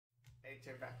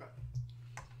turn back on.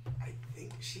 I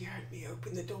think she heard me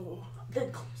open the door.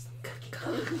 Then close the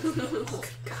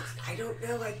I don't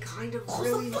know, I kind of close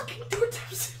really... the fucking door,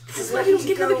 Thompson. This is why we don't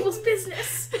get into people's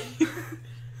business.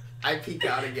 I peek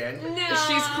out again. No.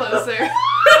 She's closer. She's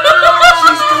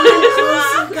coming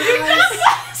closer, guys.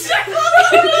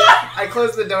 I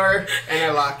close the door and I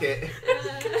lock it.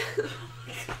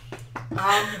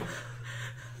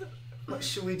 What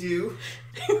should we do?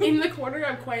 In the corner,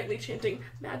 I'm quietly chanting,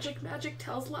 "Magic, magic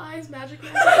tells lies, magic,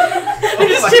 magic." Oh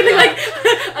Just chanting like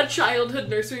a childhood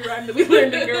nursery rhyme that we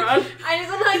learned in Garon. I just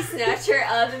want to like snatch her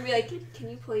up and be like, "Can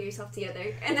you pull yourself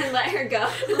together?" And then let her go.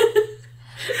 I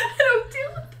don't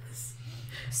deal with this.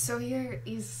 So here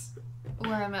is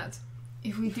where I'm at.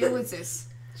 If we deal with this,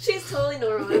 She's totally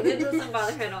normal. It doesn't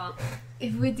bother her at all.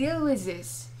 if we deal with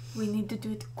this, we need to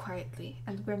do it quietly,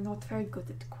 and we're not very good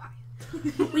at quiet.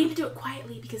 We need to do it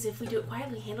quietly because if we do it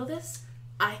quietly, handle this,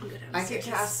 I can go I downstairs.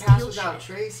 could cast and pass steal without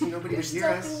shit. trace and nobody You're would hear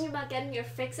still us. thinking about getting your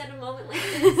fix at a moment like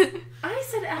this? I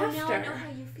said Oh, after. now I know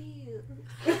how you feel.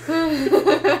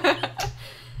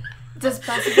 Does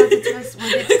passive trace,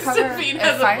 would it cover Sophie a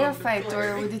has a moment firefight, or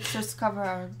glory. would it just cover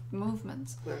our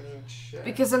movements? Let me check.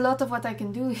 Because a lot of what I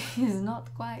can do is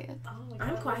not quiet. Oh my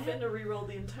I'm god, quiet. I'm finna reroll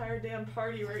the entire damn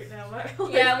party right now.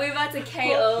 Yeah, we're about to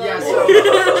KO. Yeah,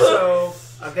 so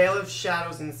a veil of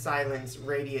shadows and silence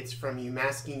radiates from you,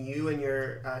 masking you and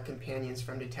your companions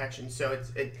from detection. So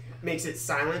it makes it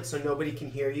silent so nobody can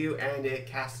hear you, and it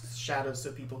casts shadows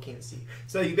so people can't see.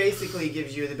 So it basically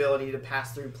gives you the ability to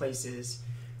pass through places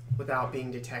without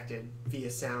being detected via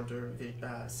sound or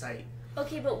sight.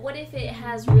 Okay, but what if it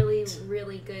has really,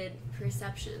 really good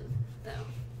perception, though?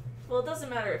 Well, it doesn't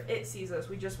matter if it sees us.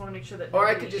 We just want to make sure that Or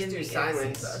I nobody could just in do the it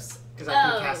silence, sees us. because I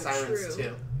can Oh, cast silence true.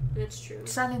 too. That's true.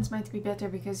 Silence might be better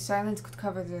because silence could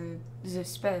cover the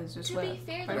spells as To well. be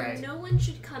fair, though, Right. no one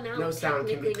should come out No sound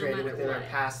can be technically created no matter within or what.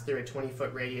 passed through a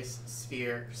 20-foot radius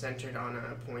sphere centered on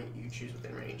a point you choose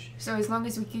within range. So as long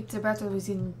as we keep the battle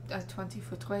within a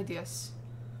 20-foot radius.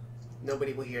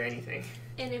 Nobody will hear anything.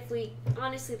 And if we,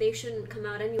 honestly, they shouldn't come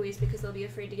out anyways because they'll be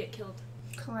afraid to get killed.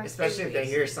 Correct. Especially if they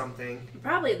hear something.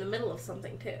 Probably in the middle of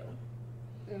something too.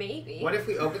 Maybe. What if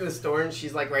we open the door and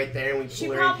she's like right there and we She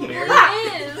pull her in probably here?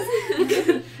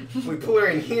 is. We pull her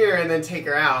in here and then take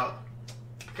her out.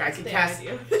 I could Bad cast.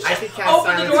 idea. I could cast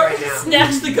Open the silence door, right now.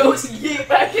 snatch the ghost, yeet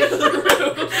back into the room.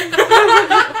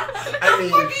 I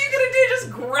mean, What are you gonna do? Just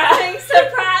grab? Big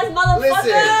surprise, motherfucker!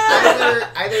 listen.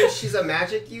 Either she's a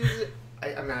magic user.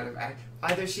 I'm out of act.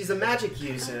 Either she's a magic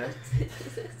user,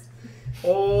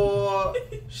 or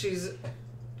she's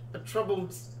a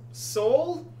troubled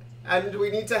soul, and we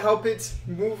need to help it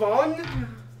move on.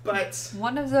 But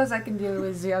One of those I can deal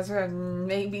with, the other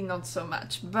maybe not so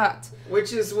much. But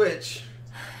which is which?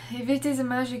 if it is a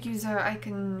magic user, I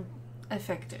can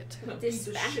affect it. Beat the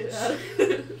Dispatch. shit out of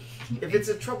it. If it's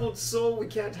a troubled soul, we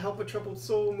can't help a troubled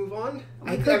soul move on.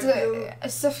 We could,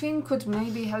 Safin could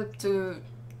maybe help to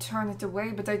turn it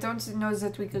away, but I don't know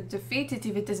that we could defeat it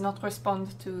if it does not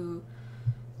respond to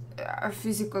our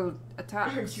physical Our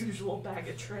attacks. usual bag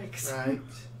of tricks. Right.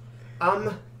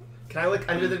 Can I look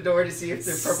under the door to see if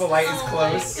the purple light is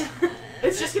close?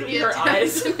 It's just gonna be her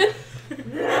eyes. I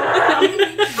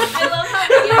love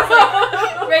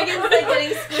how Reagan's like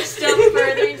getting squished up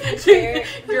further into the chair.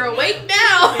 You're awake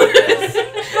now.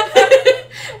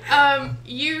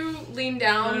 You lean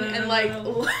down and like.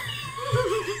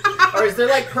 Or is there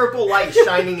like purple light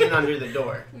shining in under the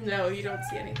door? No, you don't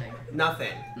see anything.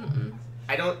 Nothing. Mm-mm.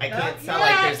 I can't tell yet.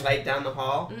 like there's light down the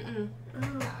hall. Mm-mm.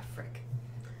 Ah, frick.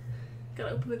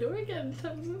 Gotta open the door again,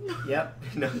 Thompson. Yep.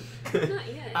 No. Not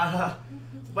yet.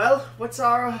 Well, what's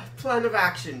our plan of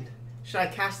action? Should I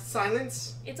cast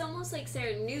silence? It's almost like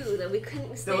Sarah knew that we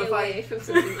couldn't stay So if away from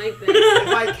something like this. If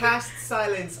I cast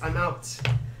silence, I'm out.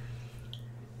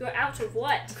 You're out of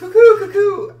what? Cuckoo,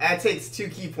 cuckoo. That takes 2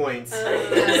 key points. So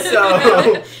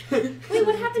Wait,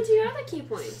 what happened to your other key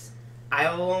points?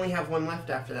 I will only have 1 left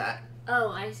after that. Oh,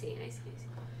 I see.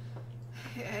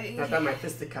 Not that my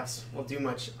fisticuffs will do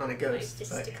much on a My ghost. But,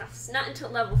 fisticuffs. Not until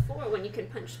level 4 when you can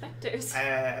punch specters. is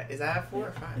that a 4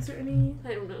 or 5? Is there any?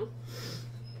 I don't know.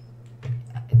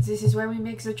 This is where we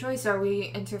make the choice. Are we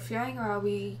interfering or are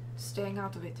we staying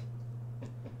out of it?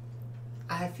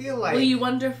 I feel like Will you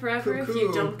wonder forever if you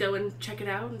Cuckoo. don't go and check it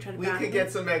out and try to we battle could it?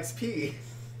 get some XP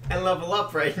and level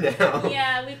up right now.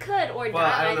 Yeah, we could, or Well,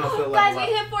 I die. don't know if we'll Guys,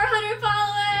 level we up. hit 400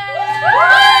 followers!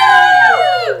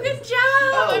 Woo! Good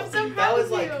job! Oh, I'm so proud that was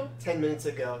of like you. 10 minutes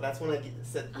ago. That's when I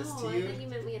said this Oh, to I you. thought you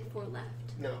meant we had 4 left.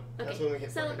 No, that's Okay, when we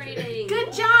hit 400. celebrating.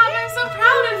 Good job! I'm so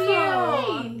proud of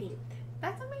you. Yay.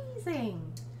 That's amazing.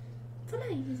 It's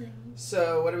amazing.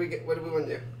 So what do we want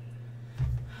to do?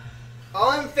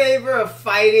 All in favor of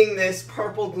fighting this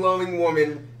purple glowing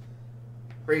woman,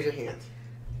 raise your hand.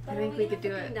 I think we could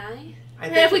do it. Die? I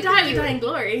Hey, if we could die, we do die it. in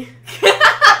glory.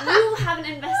 You haven't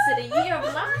invested a year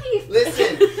of life.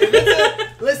 Listen,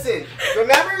 listen.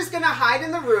 Remember's gonna hide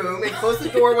in the room and close the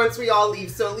door once we all leave,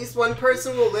 so at least one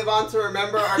person will live on to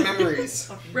remember our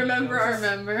memories. Remember our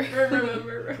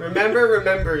Remember. Remember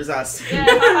remembers us. Yeah,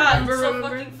 haha, it's so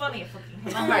Remember. fucking funny.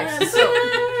 Fucking Alright, so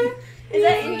Is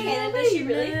that in canon? Does she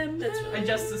really? That's I really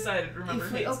just decided. Remember,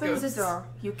 If we hates open ghosts. the door,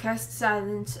 you cast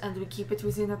silence, and we keep it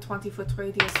within a 20-foot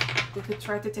radius, we could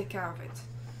try to take care of it.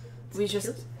 We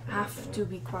just have to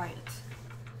be quiet.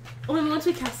 Well, then once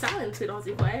we cast silence, we'd all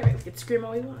be quiet, right? We could scream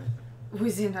all we want.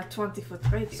 Within a 20-foot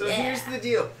radius. So here's the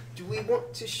deal. Do we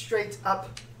want to straight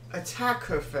up attack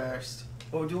her first,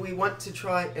 or do we want to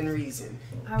try and reason?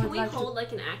 I Can would we like hold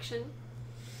like an action,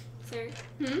 Sarah?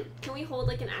 Hmm? Can we hold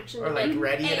like an action? Or to like be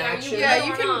ready hey, in are action? Yeah,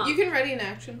 ready or not? you can ready an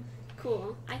action.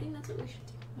 Cool. I think that's what we should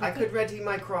do. I could ready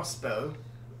my crossbow.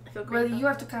 I feel great. Well, you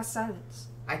have to cast silence.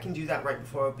 I can do that right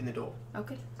before I open the door.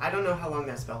 Okay. I don't know how long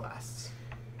that spell lasts.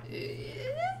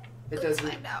 It doesn't.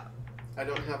 Find out. I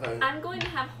don't have a. I'm going to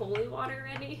have holy water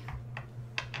ready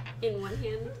in one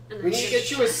hand, and then We need to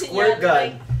get you a squirt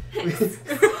gun.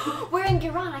 We're in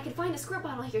Giron. I could find a squirt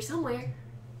bottle here somewhere.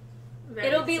 Very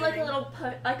It'll be like a exciting. little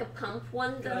like a pump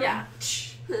one though. Yeah.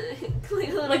 like a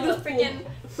little Like the freaking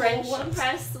French ones.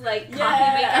 press like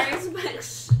Yeah. coffee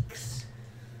makers.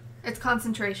 It's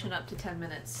concentration up to 10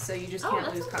 minutes, so you just Oh, can't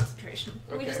that's lose okay. concentration.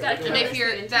 We Okay, just we're got gonna- And to if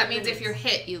you're, that means if you're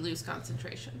hit, you lose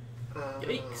concentration.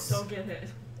 Don't get hit.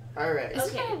 Alright. Is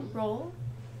Okay. it a roll?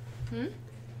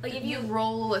 like if You you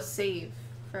roll a save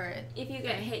for it. if you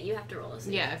get hit, you have to roll a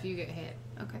save. Yeah, if you get hit.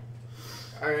 Okay.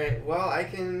 Alright, well, I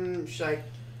can. Should I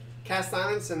cast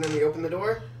silence and then we open the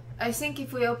door? I think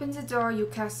if we open the door, you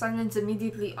cast silence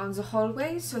immediately on the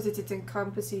hallway so that it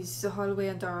encompasses the hallway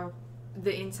and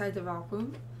the inside of our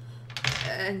room.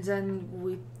 And then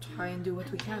we try and do what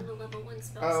we I'm can. on a level 1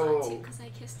 spell Oh. slot too because I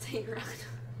kissed Tigra.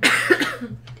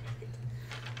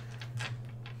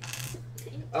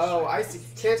 Oh, I see.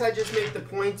 Can't I just make the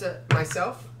point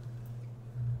myself?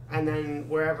 And then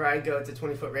wherever I go, it's a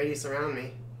 20-foot radius around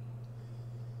me.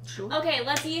 Sure. Okay,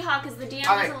 let's yeehaw because the DM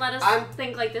Alright, doesn't let us I'm-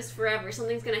 think like this forever.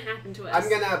 Something's gonna happen to us. I'm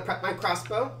gonna prep my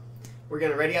crossbow. We're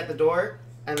gonna ready at the door,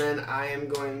 and then I am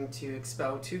going to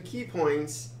expel 2 key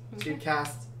points to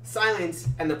cast silence,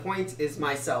 and the point is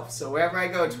myself. So wherever I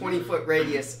go, 20-foot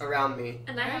radius around me.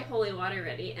 And I have holy water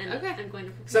ready, and Okay. I'm going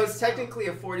to prepare. So it's a spell. technically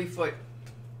a 40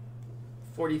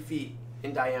 feet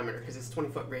in diameter because it's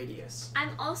 20-foot radius.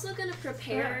 I'm also gonna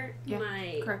prepare Yeah,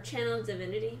 my correct. channel of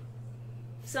divinity.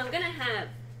 So I'm gonna have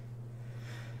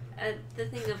the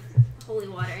thing of holy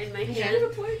water in my hand,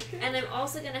 and I'm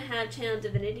also gonna have channel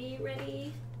divinity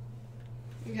ready.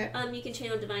 Okay. You can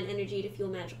channel divine energy to fuel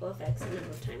magical effects a number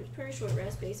of times per short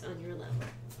rest based on your level.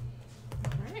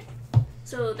 Alright.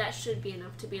 So that should be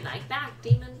enough to be like, back,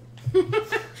 demon.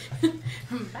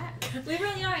 I'm back. We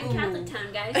really are in Catholic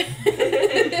town, guys.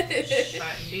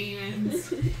 Fighting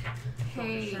demons.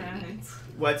 Hey, Shrines.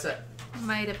 What's that?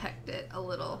 might have hecked it a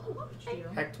little.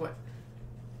 Heck, what?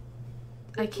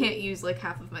 I can't use like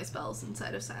half of my spells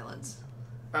inside of silence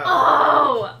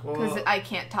Oh! because Well, I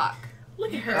can't talk.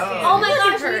 Look at her. Oh. Oh my Look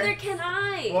at gosh, her. neither can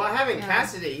I! well, I haven't Yeah.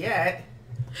 casted it yet.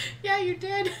 Yeah, you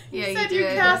did. Yeah, you you said you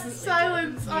did. cast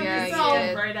silence on Yeah, you yourself.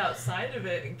 did. Right outside of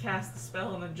it and cast the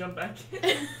spell and then jump back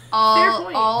in. All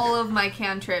point. all of my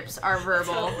cantrips are That's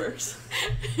how it verbal. works.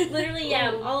 Literally,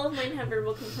 yeah, all of mine have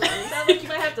verbal components. Sounds like you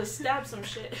might have to stab some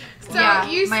shit. So yeah,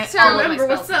 you my, so all of my remember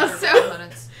what's spells up. have So verbal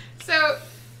components. so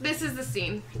this is the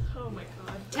scene. Oh my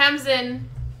god. Tamsin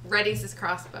readies his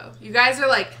crossbow. You guys are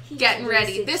like He getting just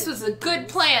ready. wasted This was a 2 good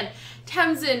points. plan.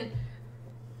 Tamsin,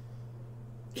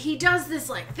 he does this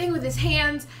like thing with his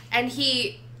hands, and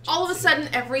he all of a sudden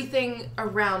everything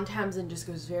around Tamsin just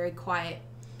goes very quiet.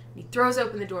 And he throws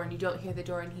open the door, and you don't hear the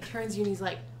door, and he turns to you and he's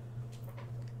like,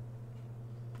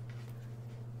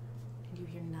 and you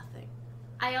hear nothing.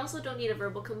 I also don't need a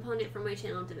verbal component for my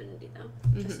channel of divinity, though.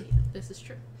 Just so Mhm. you know. This is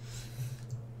true.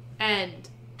 And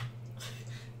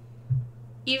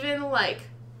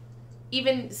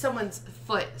even someone's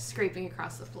foot scraping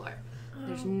across the floor.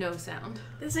 There's no sound.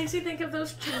 This makes me think of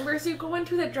those chambers you go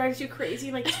into that drives you crazy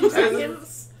in like 2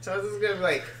 seconds. So this is gonna be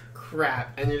like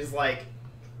crap, and you're just like,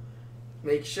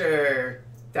 make sure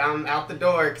down out the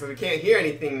door because we can't hear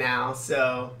anything now.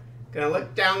 So gonna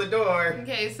look down the door,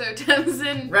 Okay, so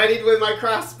Tamsin readied with my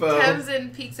crossbow.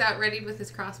 peeks out ready with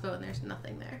his crossbow, and there's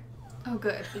nothing there. Oh,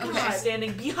 good. Because Okay. she's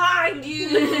standing behind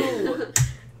you!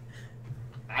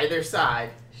 Either side.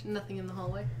 There's nothing in the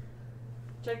hallway.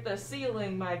 Check the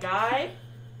ceiling, my guy.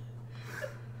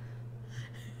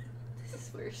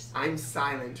 gets worse. I'm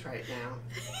silent right now.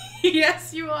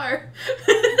 Yes, you are.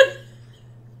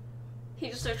 He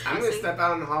just starts I'm cussing. gonna step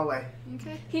out in the hallway.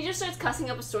 Okay. He just starts cussing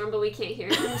up a storm, but we can't hear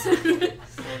him. So.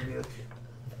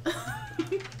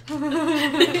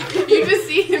 You just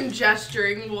see him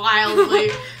gesturing wildly.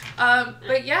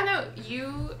 But yeah, no,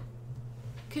 you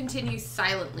continue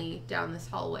silently down this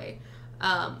hallway.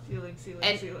 Ceiling, ceiling,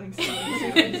 And- ceiling,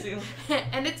 ceiling, ceiling, ceiling.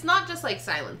 And it's not just like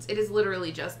silence. It is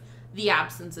literally just the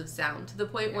absence of sound to the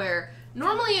point where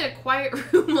normally in a quiet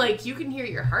room, like you can hear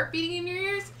your heart beating in your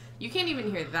ears. You can't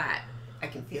even hear that. I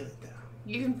can feel it though.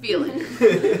 You can feel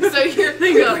it. So you're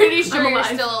pretty sure I'm you're alive.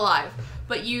 still alive.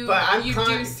 But you But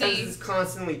do see is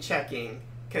constantly checking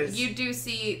because you do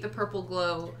see the purple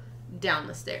glow down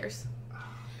the stairs.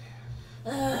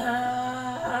 To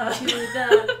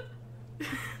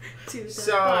the.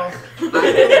 So I'm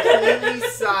completely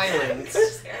silent.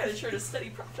 I had to turn a steady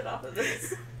profit off of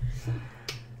this.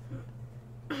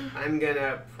 I'm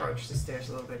gonna approach the stairs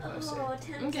a little bit closer. Oh,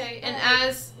 Tim. Okay, and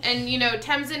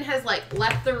Temsin has like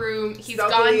left the room. He's Stealthily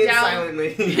gone and down.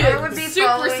 silently. I would be Super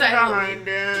following silent. behind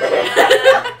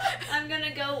him. I'm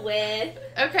gonna go with.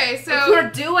 Okay, I so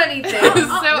can't do anything. so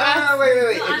No, wait. No,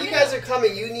 If I'm you guys are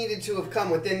coming, you needed to have come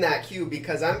within that cube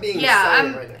because I'm being yeah,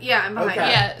 silent right now. I'm behind Okay.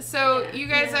 you. yeah, so Yeah. you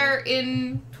guys are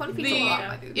in 20 feet's a lot,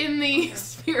 my dude. in the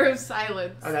sphere of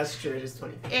silence, Oh, that's true. It is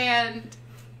 20. and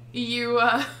you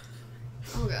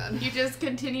Oh god. you just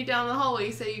continue down the hallway.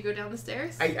 You say you go down the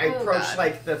stairs. I Oh, approach God.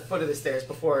 like the foot of the stairs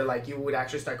before like you would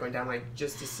actually start going down, like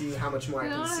just to see how much more I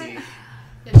can see.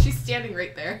 Yeah, she's standing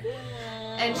right there,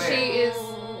 and Where? she is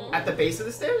At the base of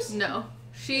the stairs? no.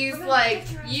 She's like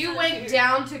you went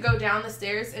down to go down the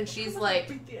stairs, and she's like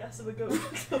Beat the ass of a goat.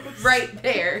 right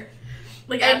there.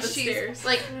 Like And at the she's stairs.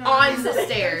 like on the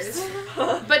stairs,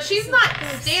 but she's not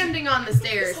standing on the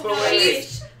stairs. But wait.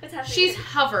 She's What's happening? she's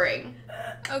hovering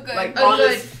Oh good. Like Oh, on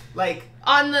good. this, like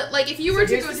on the like if you so were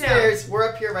to here's go the down. stairs. We're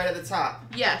up here right at the top.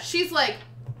 Yeah, she's like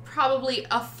probably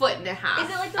a foot and a half,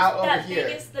 Is it like Out over that here.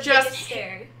 biggest, the Just- biggest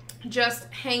stair? just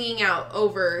hanging out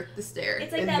over the stair.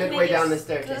 It's like And that midway biggest. down the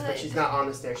staircase, but Good. she's not on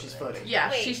the stair. She's floating.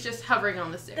 Yeah, Wait. she's just hovering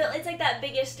on the stair. It's like that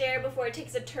biggest stair before it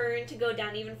takes a turn to go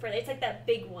down even further. It's like that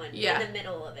big one Yeah. in the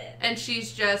middle of it. And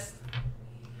she's just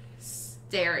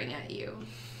staring at you.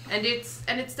 And it's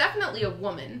definitely a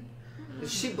woman.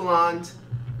 Is she blonde?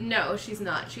 No, she's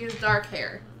not. She has dark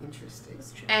hair Interesting.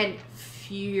 and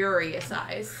furious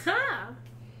eyes. Ha!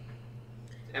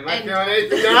 Am I And- feeling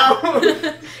anything now?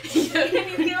 Can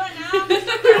you feel it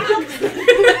now?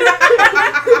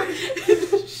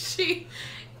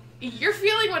 You're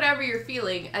feeling whatever you're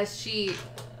feeling as she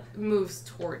moves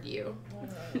toward you.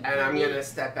 And I'm gonna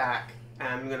step back. And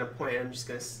I'm gonna point. I'm just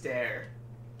gonna stare.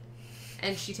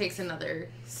 And she takes another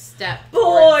step. Boy,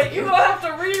 towards you're gonna have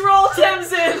to re-roll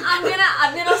Temsin! I'm gonna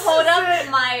hold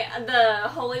up the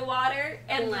holy water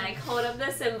and like hold up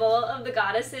the symbol of the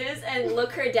goddesses and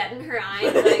look her dead in her eye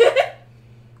and be like,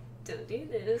 don't do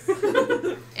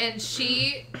this. And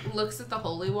she looks at the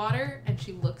holy water, and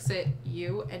she looks at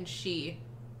you, and she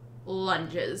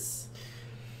lunges.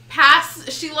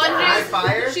 She lunges. Can I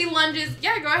fire? She lunges.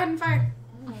 Yeah, go ahead and fire.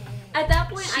 At that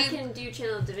point, I She- can do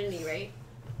channel divinity, right?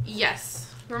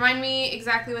 Yes. Remind me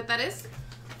exactly what that is.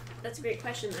 That's a great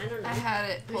question. I don't know. I had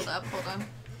it pulled up. Hold on.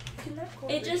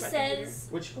 It just says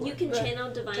Which you can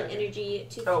channel divine energy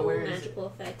to Oh, fuel where is it? magical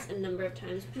effects a number of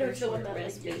times No, per it's the one short that,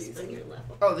 rest like, you're based on using. your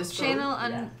level. Oh, this phone? Channel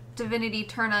Yeah. divinity,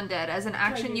 turn undead. As an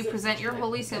action, you present your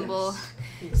holy symbol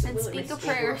and speak a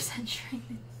prayer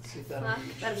centering. See if that'll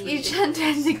be- Each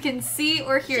undead can see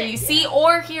or hear you. See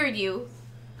or hear you.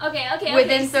 Okay.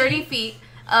 Within see? 30 feet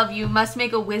of you must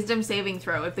make a wisdom saving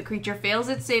throw. If the creature fails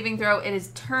its saving throw, it is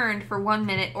turned for 1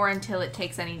 minute or until it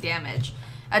takes any damage.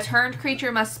 A turned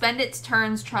creature must spend its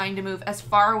turns trying to move as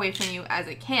far away from you as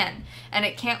it can, and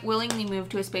it can't willingly move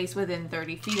to a space within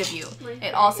 30 feet of you.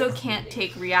 It also can't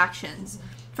take reactions.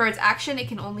 For its action, it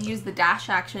can only use the dash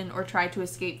action or try to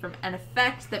escape from an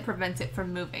effect that prevents it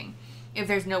from moving. If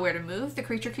there's nowhere to move, the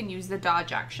creature can use the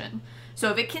dodge action.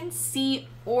 So if it can see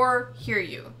or hear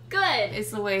you, Good. is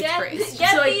the way it's Get phrased. So thee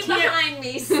I can't- behind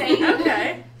me, Satan.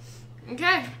 Okay.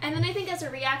 Okay. And then I think as a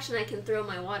reaction, I can throw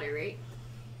my water, right?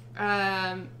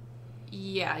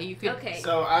 Yeah, you could. Okay.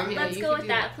 So I'm. Yeah, Let's you go could with do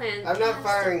that plan. I'm not Cast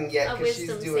firing yet a because she's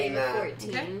wisdom doing save of that.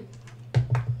 14.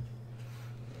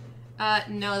 Okay.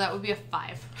 No, that would be a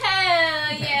 5.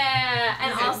 Hell yeah!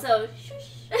 And Okay. also,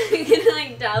 shush, you can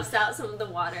like douse out some of the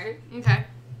water. Okay.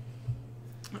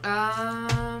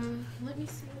 Let me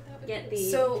see what that would Get be.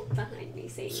 thee So, behind me,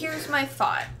 Satan. here's my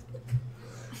thought.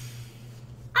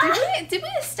 Did we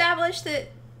establish that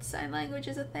sign language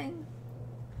is a thing?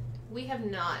 We have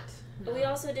not. But we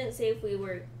also didn't say if we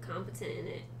were competent in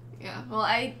it. Yeah. Well,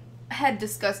 I had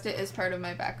discussed it as part of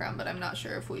my background, but I'm not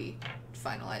sure if we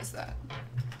finalized that.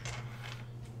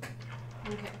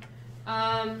 Okay.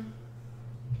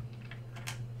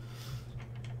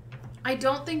 I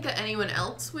don't think that anyone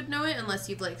else would know it unless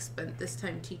you've like spent this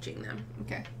time teaching them.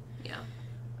 Okay. Yeah.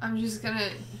 I'm just gonna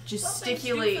Something to do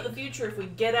gesticulate. for the future if we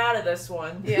get out of this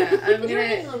one. Yeah, I'm You're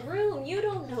in gonna. the room. You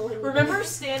don't know anything. Remember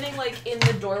standing like in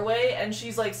the doorway and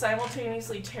she's like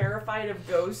simultaneously terrified of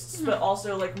ghosts but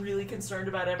also like really concerned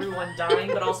about everyone dying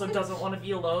but also doesn't want to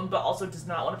be alone but also does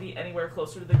not want to be anywhere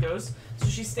closer to the ghost. So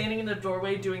she's standing in the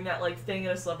doorway doing that like thing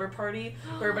at a slumber party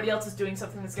where everybody else is doing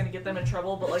something that's gonna get them in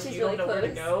trouble but like She's you don't really know where to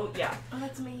close. go. Yeah. Oh,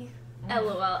 that's me.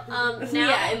 LOL. Now,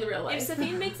 Yeah, in the real life. if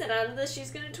Sabine makes it out of this, she's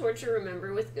gonna torture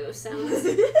Remember with ghost sounds.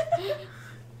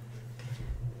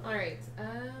 All right. Let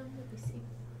me see.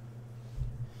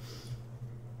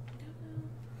 I don't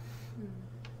know.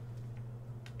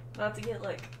 Not to get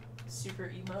like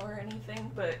super emo or anything,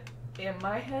 but in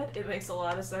my head it makes a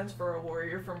lot of sense for a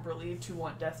warrior from Relieve to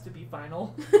want death to be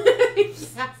final.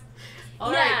 Yeah.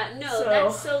 All right. yeah, no, so-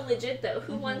 that's so legit though.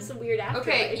 Who wants a weird afterlife?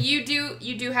 Okay, you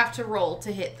do have to roll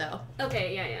to hit though.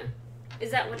 Okay, yeah.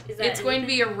 Is that what? Is that? It's going to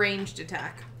be a ranged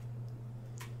attack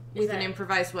Is with an that-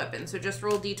 improvised weapon. So just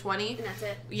roll d20. And that's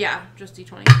it. Yeah, just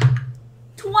d20.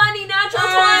 20 natural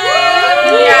 20.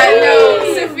 Yeah,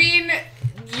 no, Sabine,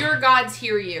 your gods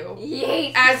hear you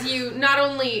Yay! as you not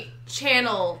only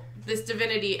channel this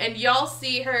divinity, and y'all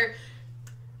see her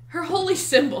holy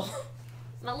symbol.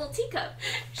 My little teacup.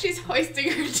 She's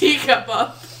hoisting her teacup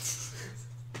up.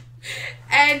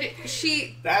 And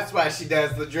she That's why she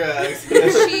does the drugs.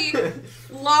 she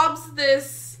lobs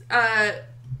this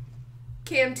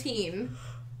canteen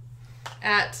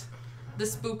at the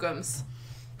Spookums.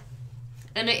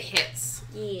 And it hits.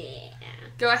 Yeah.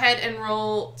 Go ahead and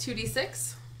roll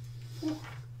 2d6.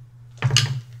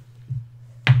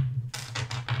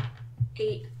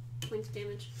 8 points of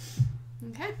damage.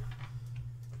 Okay.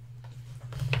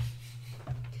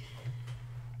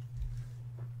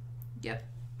 Yep.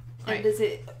 And Right. does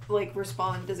it like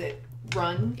respond? Does it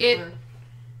run? It- or-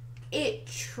 It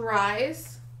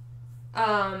tries,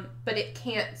 but it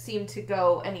can't seem to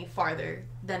go any farther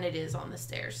than it is on the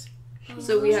stairs.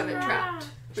 So we have it Trapped. trapped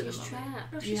for the She's moment.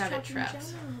 trapped. No, You she's have it trapped in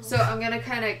trapped. general. So I'm gonna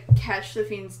kind of catch the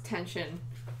fiend's tension.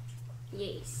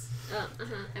 Yes.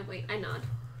 Wait, I nod.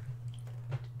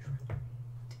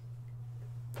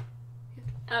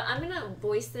 I'm gonna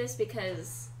voice this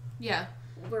because Yeah.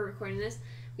 we're recording this.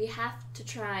 We have to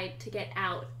try to get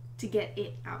out. To get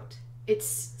it out. It's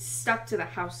stuck to the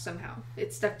house somehow.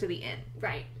 It's stuck to the inn.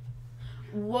 Right.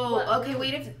 Whoa. What? Okay.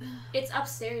 Wait. If It's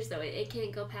upstairs though. It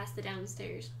can't go past the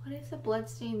downstairs. what if the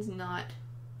bloodstain's not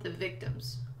the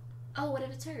victim's? Oh, what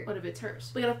if it's her? What if it's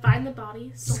hers? We gotta find the body.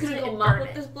 Just Salt gonna it go and mop burn with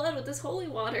it. this blood with this holy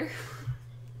water.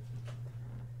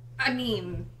 I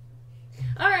mean,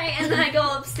 All right, and then I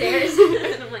go upstairs,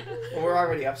 and I'm like, Well, we're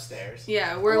already upstairs.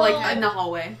 yeah, we're Well, like in the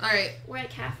hallway. All right. we're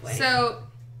like halfway. So,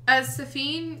 as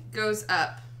Safine goes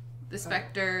up, the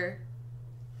specter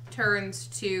turns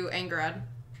to Angarad,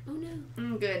 oh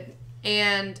no. Good.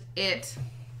 and it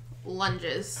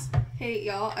lunges. Hey,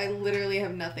 y'all. I literally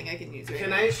have nothing I can use right Can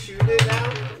now. I shoot it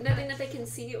out? Nothing that they can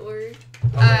see or.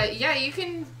 Yeah, you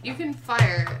can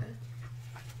fire.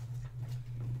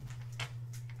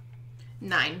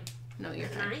 9. No, you're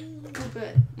fine. Oh,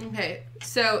 good. Okay,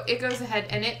 so it goes ahead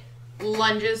and it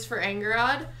lunges for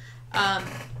Angarad.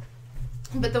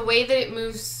 But the way that it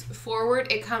moves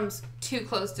forward, it comes too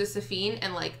close to Safine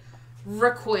and like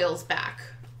recoils back.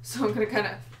 So I'm gonna kind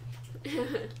of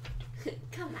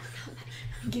Come back.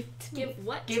 give it to me. Give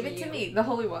what? Give it to me. The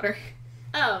holy water.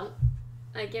 Oh,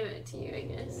 I give it to you, I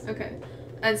guess. Okay.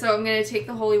 And so I'm gonna take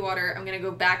the holy water. I'm gonna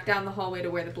go back down the hallway to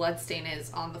where the blood stain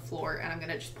is on the floor, and I'm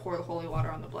gonna just pour the holy water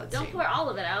on the blood Don't stain. pour all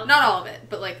of it out. Not all of it,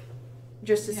 but like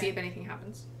just to see Okay. if anything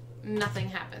happens. Nothing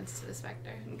happens to the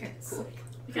specter. Okay. Cool.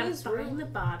 We gotta Who's find wrong? the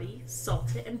body,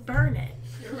 salt it, and burn it.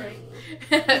 You're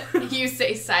right. You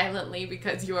say silently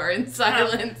because you are in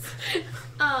silence.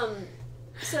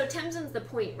 So Temzin's the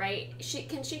point, right?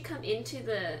 Can she come into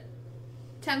the?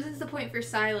 Temzin's the point for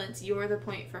silence. You're the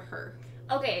point for her.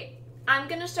 Okay, I'm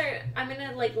gonna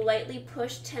like lightly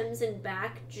push Temzin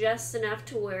back just enough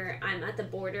to where I'm at the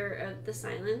border of the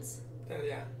silence,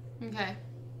 Yeah. Okay.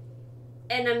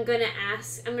 and I'm gonna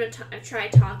try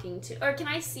talking to. Or can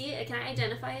I see it? Can I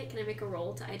identify it? Can I make a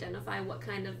roll to identify what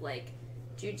kind of like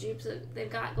jujubes that they've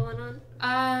got going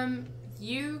on?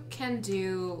 You can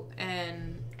do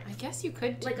an. I guess you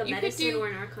could. Like a you medicine could do, or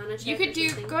an arcana check. You could or do.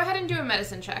 something? Go ahead and do a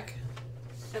medicine check.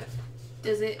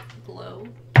 Does it glow?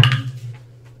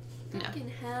 No.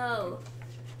 Fucking hell.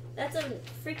 That's a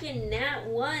freaking nat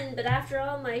 1, but after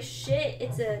all my shit,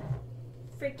 it's a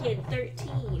freaking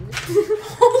 13.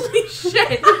 Holy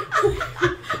shit!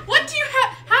 What do you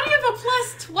have? How do you have a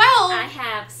plus 12? I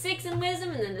have 6 in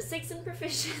wisdom and then a 6 in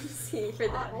proficiency for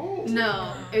that.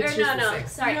 No, it's Or just no, a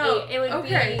 6. sorry, No, 8. It would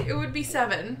okay, it would be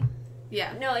 7.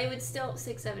 Yeah. No, it would still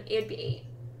 6, 7. It would be 8.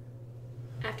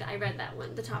 After I read that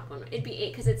one, the top one, it'd be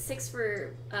 8 because it's 6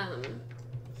 for Oh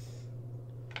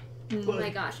my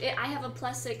gosh, I have a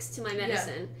plus 6 to my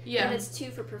medicine. Yeah. And it's 2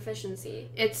 for proficiency.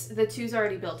 It's the 2's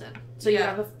already built in, so you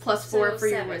have a plus 4 So for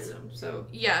your 7. wisdom. So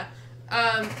yeah,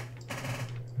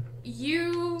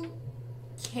 you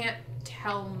can't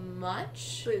tell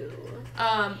much. Boo.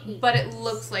 But it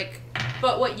looks like.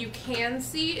 But what you can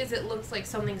see is it looks like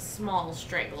something small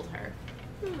strangled her.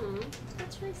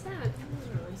 That's really sad. That was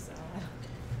really sad.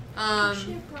 Is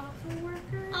she a brothel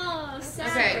worker? Oh, sad.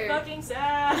 Okay. Fucking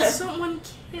sad. Someone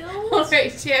killed?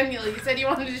 Alright, Daniel, you said you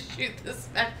wanted to shoot the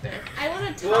specter. I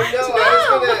want to talk Well, no, to I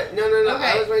was gonna. No. Okay.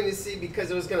 I was waiting to see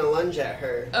because it was gonna lunge at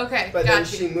her. Okay, But then got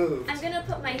she you. moved. I'm gonna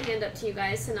put my hand up to you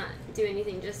guys to not do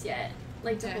anything just yet.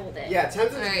 Like to Okay. hold it. Yeah,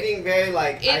 Tenzin's Alright. being very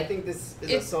like, I It- think this is a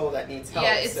it's- soul that needs help.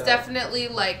 Yeah, it's so. definitely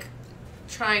like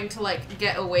trying to like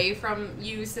get away from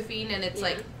you, Safine, and it's Yeah.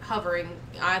 like hovering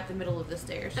at the middle of the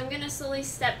stairs. I'm gonna slowly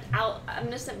step out. I'm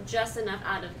gonna step just enough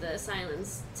out of the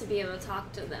silence to be able to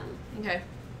talk to them. Okay.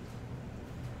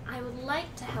 I would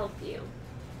like to help you.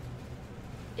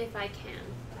 If I can.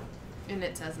 And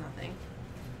it says nothing.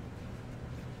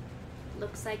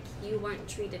 Looks like you weren't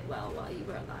treated well while you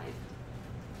were alive.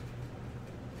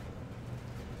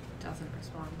 Doesn't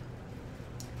respond.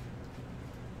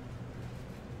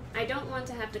 I don't want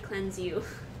to have to cleanse you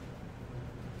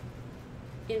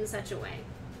in such a way.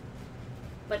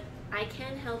 But I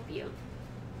can help you.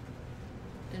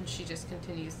 And she just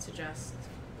continues to just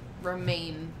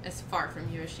remain as far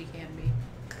from you as she can be.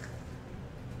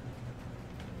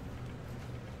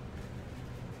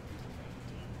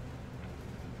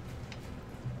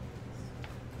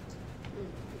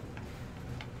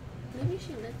 Maybe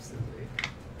she lives somewhere.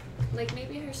 Like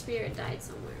maybe her spirit died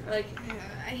somewhere. Or like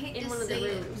I hate In to one of the say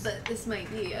rooms. it, but this might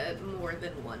be a more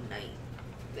than one night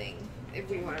thing if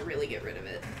we want to really get rid of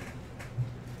it.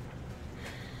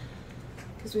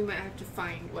 Because we might have to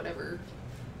find whatever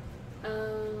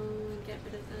get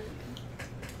rid of that.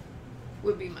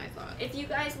 would be my thought. If you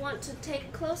guys want to take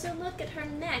a closer look at her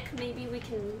neck, maybe we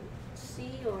can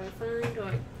see or find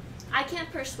or I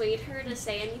can't persuade her to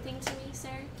say anything to me, sir.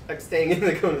 Like staying in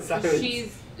the cone of silence.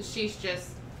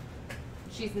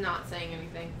 She's not saying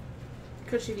anything.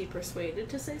 Could she be persuaded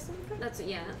to say something? That's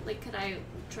yeah. Like, could I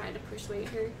try to persuade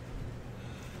her?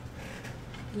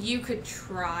 You could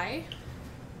try.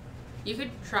 You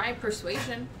could try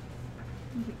persuasion.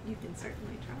 You can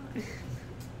certainly try.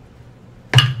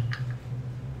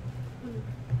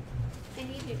 I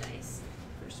need your dice.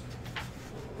 It's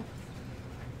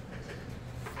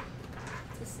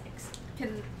a 6.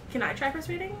 Can I try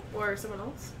persuading? Or someone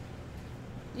else?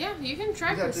 Yeah, you can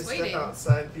try You have to persuading. step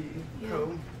outside the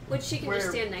cone. Which she can Where-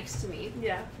 just stand next to me.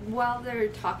 Yeah. While they're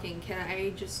talking, can I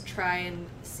just try and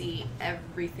see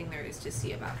everything there is to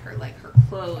see about her? Like her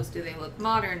clothes, do they look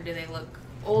modern? Do they look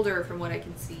older from what I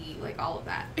can see? Like all of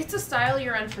that. It's a style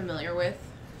you're unfamiliar with.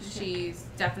 She's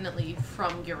definitely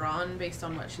from Giron based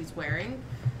on what she's wearing.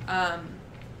 But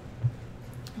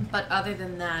other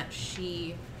than that,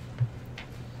 she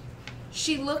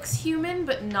looks human,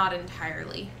 but not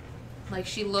entirely. Like,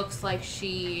 she looks like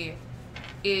she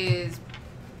is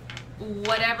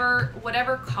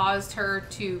whatever caused her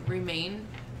to remain,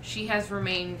 she has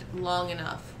remained long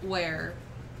enough where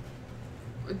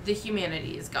the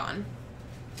humanity is gone.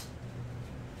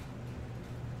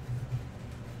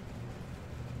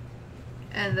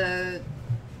 And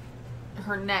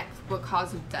her neck, what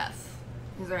cause of death?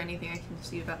 Is there anything I can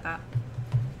see about that?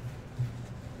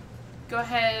 Go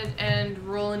ahead and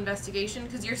roll investigation,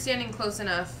 because you're standing close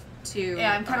enough to...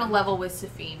 Yeah, I'm kind of level with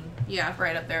Safine. Yeah.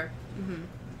 Right up there. Mm-hmm.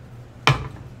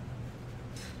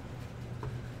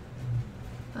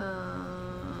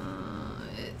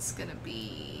 It's gonna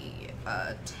be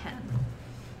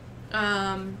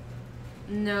 10.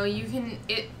 No, you can...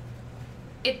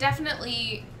 It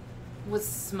definitely was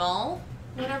small,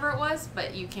 whatever it was,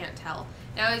 but you can't tell.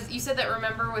 Now, as you said that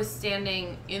Remember was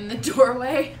standing in the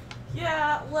doorway.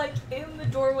 Yeah, like in the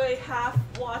doorway, half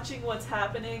watching what's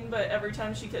happening, but every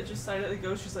time she catches sight of the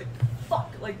ghost, she's like,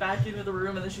 fuck, like back into the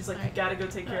room, and then she's like, you gotta go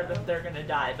take care of them, they're gonna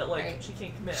die, but like, Right. she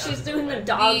can't commit. She's out of doing the way.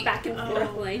 dog back and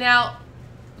forth like. Now,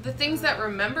 the things that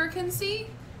Remember can see,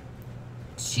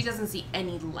 she doesn't see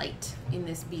any light in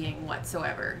this being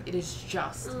whatsoever. It is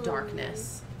just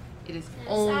darkness. It is Sad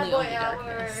only boy on the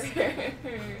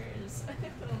darkness.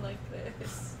 I don't like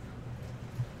this.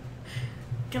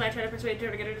 Can I try to persuade her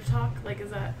to get her to talk? Like, is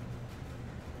that...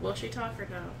 Will she talk or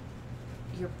no?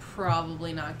 You're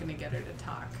probably not gonna get her to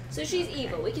talk. So she's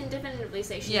evil. We can definitively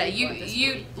say she's Yeah, evil at this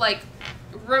you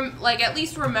point. like at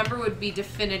least remember would be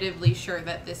definitively sure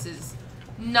that this is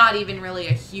not even really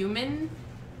a human.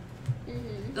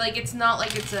 Mhm. Like, it's not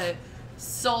like it's a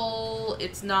soul.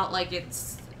 It's not like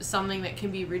it's something that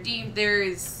can be redeemed. There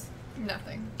is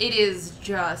Nothing. It is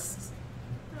just.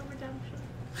 No redemption.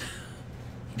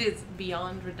 It is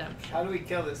beyond redemption. How do we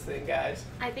kill this thing, guys?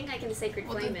 I think I can sacred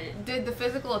flame it. Did the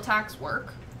physical attacks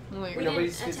work? Like, We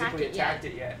Nobody's didn't attack physically it yet. attacked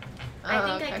it yet. I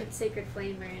think okay. I could sacred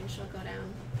flame her and she'll go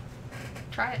down.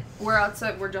 Try it. We're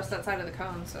outside. We're just outside of the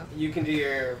cone, so. You can do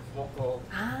your vocal.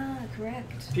 Ah,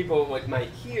 correct. People might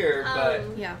hear,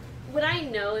 but Yeah. Would I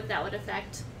know if that would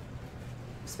affect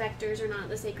specters or not,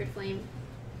 the sacred flame?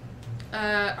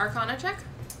 Arcana check.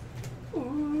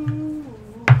 ooh,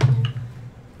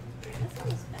 That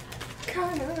sounds bad.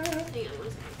 kinda. Hang on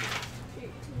one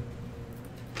second.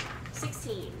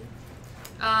 16.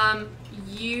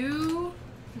 You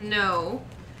know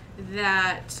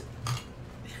that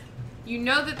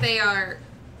they are.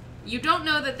 You don't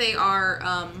know that they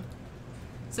are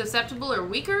susceptible or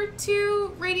weaker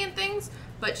to radiant things,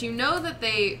 but you know that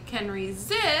they can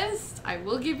resist. I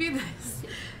will give you this: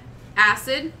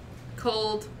 acid,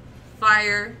 cold,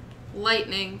 fire,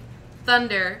 lightning,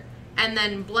 thunder, and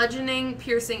then bludgeoning,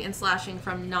 piercing, and slashing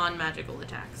from non-magical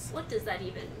attacks. What does that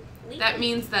even mean? That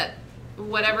means that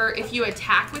whatever, if you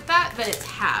attack with that, then it's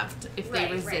halved if they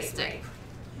resist it. Right.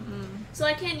 So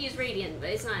I can use radiant, but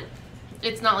it's not.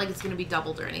 It's not like it's going to be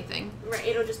doubled or anything. Right,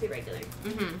 it'll just be regular.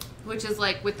 Which is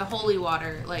like with the holy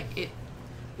water, like it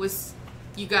was,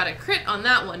 you got a crit on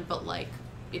that one, but like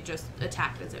it just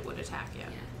attacked as it would attack you. Yeah.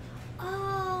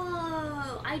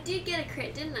 Oh, I did get a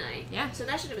crit, didn't I? Yeah. So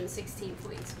that should have been 16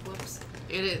 points. Whoops.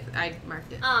 It is. I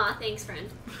marked it. Aw, thanks, friend.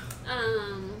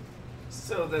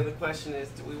 So then the question is,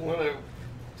 do we want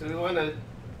to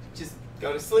just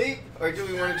go to sleep, or do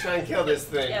we want to try and kill this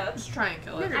thing? Yeah, Let's try and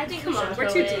kill it. I think we should we're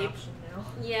kill too it. deep.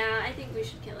 Yeah, I think we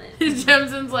should kill it.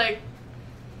 Jemson's like,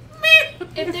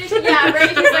 If there's right,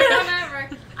 he's like whatever.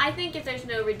 I think if there's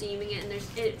no redeeming it and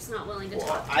it's not willing to Well,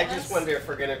 talk to I us. just wonder if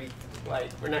we're gonna be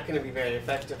we're not gonna be very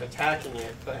effective attacking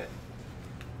it, but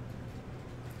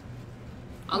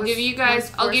I'll give you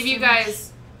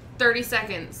guys 30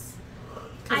 seconds.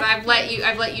 Because I've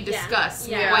let you discuss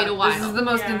yeah. quite a while. This is the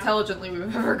most Yeah. intelligently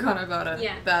we've ever gone about a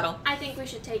Yeah. battle. I think we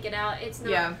should take it out. It's not.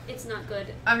 Yeah. It's not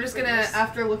good. I'm just for gonna, this.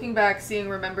 after looking back, seeing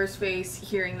Remember's face,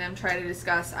 hearing them try to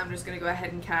discuss, I'm just gonna go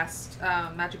ahead and cast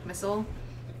Magic Missile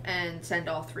and send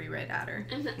all 3 right at her.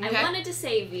 I Okay. wanted to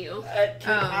save you.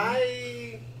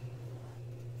 can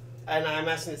and I'm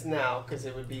asking this now because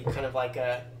it would be kind of like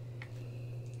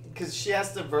because she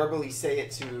has to verbally say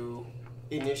it to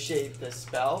initiate the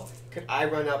spell. Could I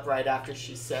run up right after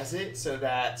she says it so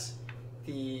that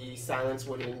the silence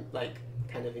would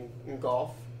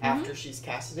engulf after she's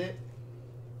casted it?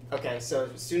 Okay, so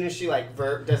as soon as she does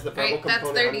the verbal Alright, that's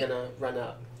component, 30. I'm gonna run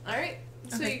up. Alright,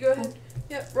 so Okay, you go ahead.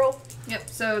 Yep, roll. Yep,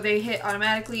 so they hit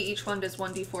automatically. Each one does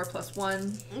 1d4 plus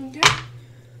 1. Okay.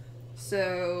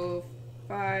 So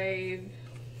 5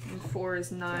 and 4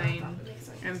 is 9,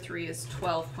 and 3 is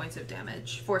 12 points of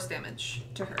damage. Force damage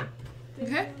to her.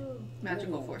 Okay.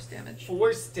 Magical Ooh. force damage.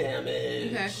 Force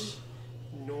damage. Okay.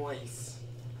 Nice.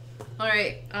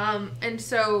 Alright, and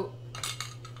so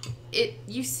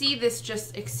you see this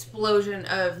just explosion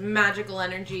of magical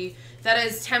energy that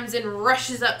as Temsin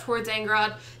rushes up towards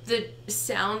Angrod, the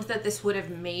sound that this would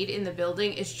have made in the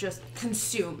building is just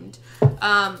consumed.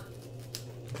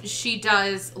 She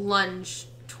does lunge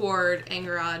toward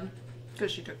Angrod.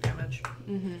 Because she took damage.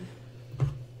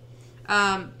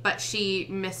 But she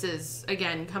misses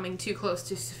again, coming too close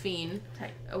to Safine,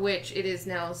 which it is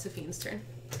now Safine's turn.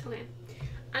 Okay.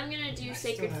 I'm gonna do I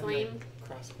still Sacred have my Flame.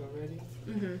 crossbow ready.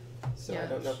 So Yeah. I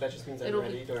don't know if that just means I'm It'll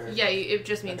ready or. Yeah, it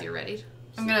just means Okay. you're ready.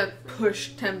 I'm gonna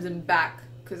push Temsin back,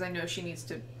 because I know she needs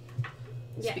to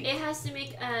Yeah, speak. it has to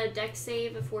make a dex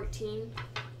save of 14.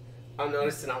 I'll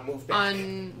notice and I'll move back.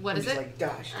 On what is Just it?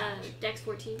 Dodge. Dex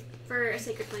 14 for a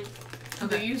Sacred Flame.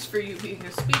 The use for you being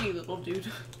a speedy little dude.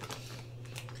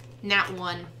 Nat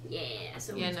 1. Yeah,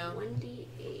 so Yeah, it's no.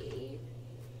 1d8.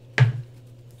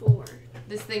 4.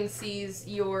 This thing sees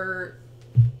your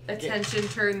attention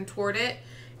turn toward it,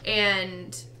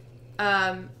 and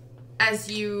as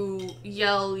you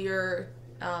yell your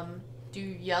do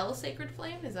you yell Sacred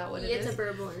Flame? Is that what it It's is? a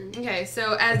burble. And Okay,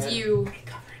 so as you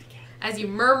Cover it again.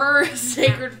 murmur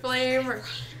Sacred Flame,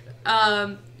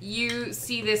 you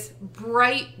see this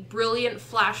bright, brilliant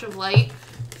flash of light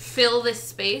fill this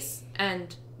space,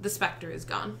 and the specter is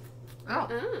gone. Oh.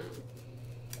 Oh.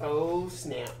 Oh,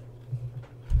 snap.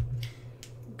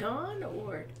 Gone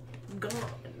or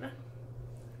gone?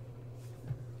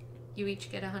 You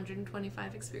each get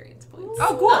 125 experience points.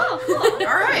 Oh, cool. Oh, cool.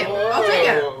 All right. I'll take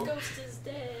it. Oh. Ghost is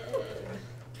dead.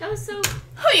 That was so.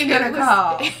 Who you gonna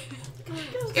call?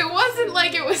 It wasn't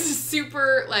like it was a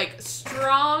super like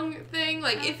strong thing.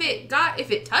 Like if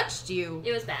it touched you,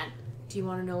 It was bad. do you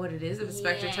want to know what it is if a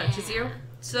specter touches you? Yeah.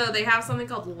 So they have something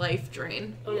called life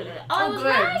drain. Oh, I was good.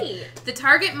 right. The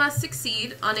target must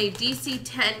succeed on a DC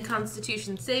 10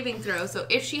 Constitution saving throw. So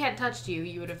if she had touched you,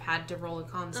 you would have had to roll a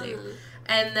con save.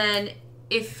 And then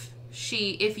if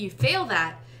you fail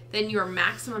that, then your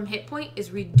maximum hit point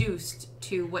is reduced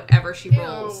to whatever she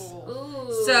rolls.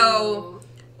 Ooh. So,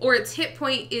 or its hit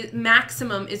point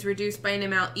maximum is reduced by an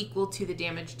amount equal to the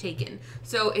damage taken.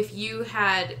 So if you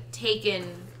had taken,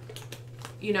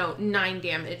 9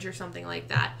 damage or something like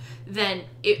that, then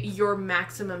your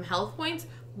maximum health points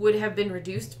would have been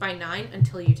reduced by 9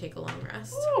 until you take a long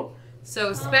rest. Ooh.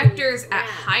 So specters crap. at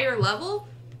higher level,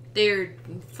 they're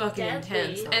fucking Deadly.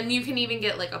 intense. And you can even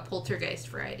get like a poltergeist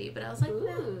variety. But I was like, no,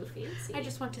 Ooh, fancy. I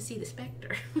just want to see the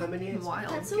specter. How many? Wild.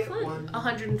 That's so Get fun. one.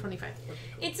 125.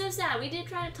 It's so sad. We did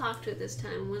try to talk to it this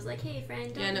time. Was like, hey,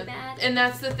 friend, don't be bad. And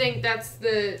that's the thing. That's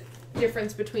the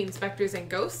difference between specters and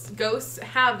ghosts. Ghosts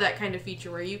have that kind of feature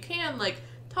where you can like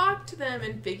talk to them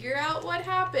and figure out what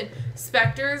happened.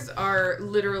 Specters are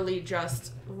literally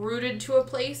just rooted to a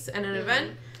place and an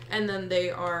event, and then they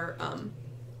are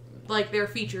like their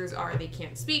features are they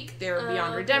can't speak, they're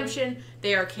beyond redemption,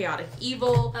 they are chaotic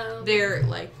evil,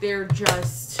 they're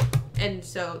just, and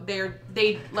so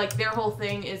they like their whole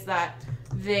thing is that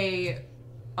they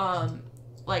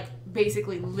like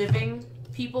basically living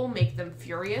people make them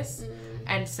furious,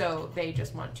 and so they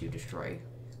just want to destroy.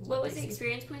 What was the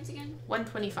experience points again?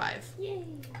 125. Yay.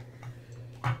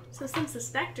 So since the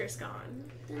specter's gone,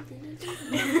 Dun, dun,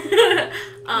 dun,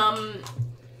 dun.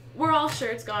 we're all sure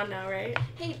it's gone now, right?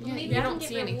 Hey, Yeah, maybe you we don't can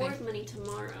see get reward anything. money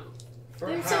tomorrow. For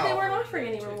They how? said they weren't offering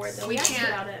any reward though. We We asked can't-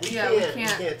 about it. Yeah, we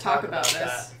can't talk about that.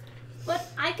 this.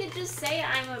 But I could just say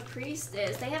I'm a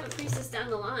priestess. They have a priestess down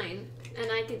the line. And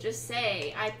I could just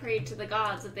say I prayed to the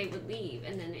gods that they would leave,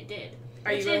 and then it did.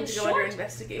 Are you Which going in to go under short,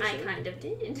 investigation? I kind of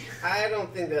did. I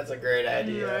don't think that's a great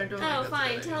idea. Oh,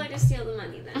 fine. Tell her to steal the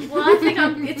money then. Well, I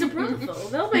think it's a brothel.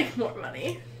 They'll make more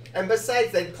money. And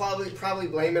besides, they'd probably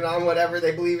blame it on whatever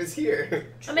they believe is here.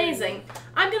 Amazing.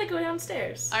 I'm gonna go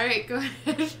downstairs. All right, go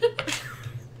ahead.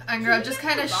 Angra just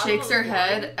kind of shakes her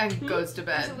head and goes to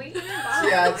There's a bed. wait for a bottle.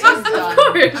 Yeah, of it's wine. just Done.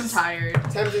 course. I'm tired.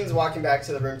 Temzin's walking back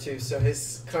to the room too, so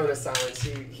his cone of silence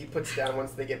he puts down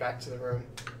once they get back to the room.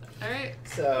 All right.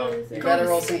 So you better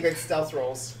roll some good stealth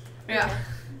rolls. Yeah.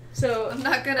 So, I'm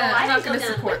not gonna. I I'm not could go gonna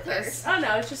down support with her. this. oh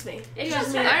no, it's just me. It's You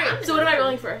just guys her. me. I'm So what am I gonna-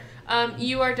 rolling for?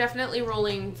 You are definitely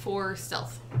rolling for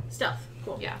stealth. Stealth.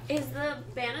 Cool. Yeah. Is the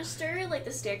banister, like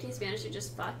the staircase banister,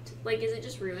 just fucked? Like, is it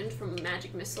just ruined from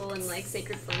magic missile and like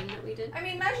sacred flame that we did? I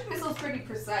mean, magic missile's pretty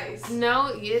precise.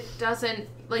 No, it doesn't.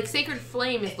 Like, Sacred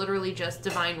Flame is literally just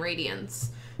divine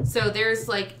radiance. So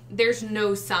there's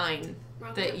no sign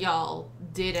that y'all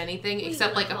did anything We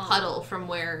except like a love. puddle from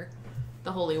where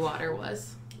the holy water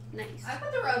was. Nice. I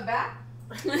put the rug back.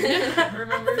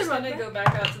 Remember, she's That's gonna okay. go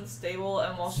back out to the stable,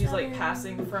 and while she's like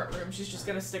passing the front room, she's just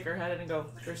gonna stick her head in and go,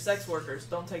 "They're sex workers.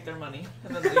 Don't take their money."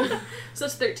 And then leave. So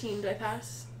it's 13. Do I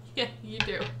pass? Yeah, you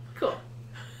do. Cool.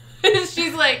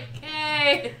 She's like,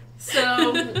 hey. So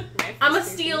I'm gonna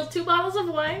steal 2 bottles of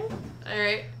wine. All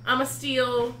right. I'm gonna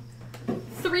steal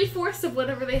 3/4 of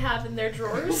whatever they have in their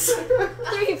drawers.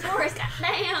 3/4.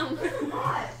 Damn.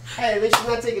 Hey, at least she's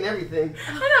not taking everything.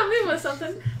 I know, maybe with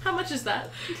something. How much is that?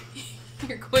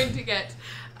 You're going to get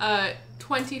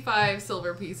 25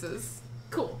 silver pieces.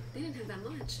 Cool. They didn't have that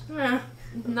much.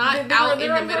 Not They out were in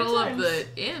the on middle hard of the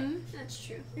inn. That's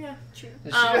true. Yeah. True.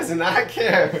 She does not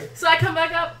care. So I come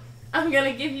back up. I'm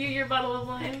gonna give you your bottle of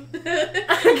wine.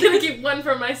 I'm gonna keep one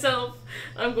for myself.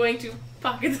 I'm going to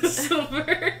pocket the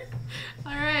silver.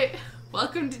 All right.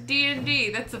 Welcome to D&D.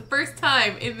 That's the first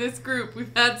time in this group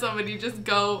we've had somebody just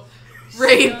go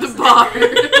raid the bar.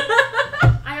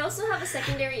 I also have a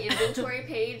secondary inventory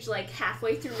page like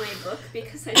halfway through my book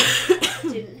because I just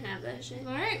didn't have that shit.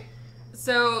 All right.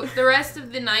 So the rest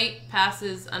of the night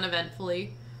passes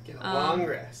uneventfully. Get a long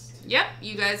rest. Yep,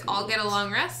 you guys all get a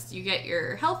long rest. You get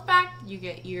your health back. You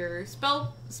get your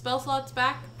spell slots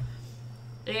back.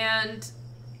 And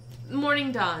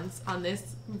morning dawns on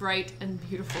this bright and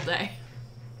beautiful day.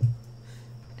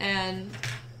 And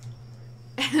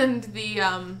the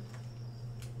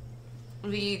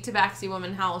the Tabaxi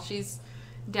woman, Howl, she's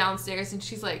downstairs and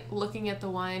she's like looking at the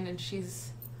wine and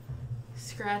she's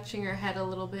scratching her head a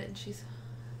little bit and she's,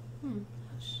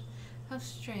 how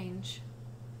strange.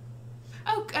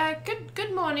 Oh,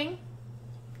 good morning.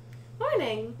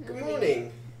 Morning. Good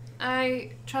morning.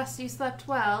 I trust you slept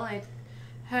well. I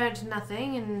heard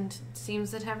nothing, and it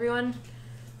seems that everyone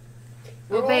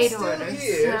We're obeyed all still orders.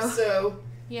 here, so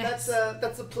yes,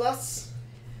 that's a plus.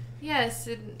 yes,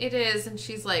 it is. And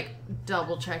she's like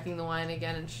double checking the wine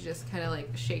again, and she just kind of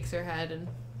like shakes her head and.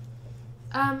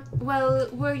 Well,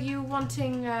 were you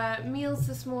wanting meals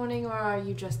this morning, or are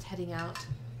you just heading out?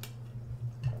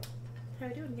 How are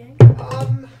you doing,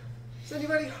 gang? Is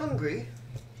anybody hungry?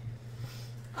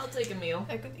 I'll take a meal.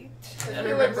 I could eat. I And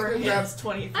feel like remember, we he can has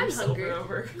 23 I'm silver hungry.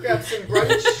 over. grab some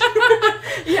brunch.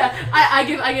 Yeah, I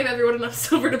give everyone enough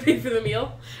silver to pay for the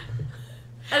meal.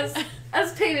 As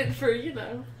payment for, you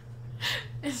know.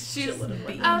 She's Chilling and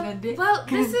being whatnot. vended. well,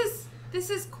 this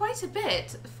is quite a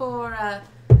bit for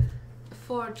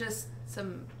just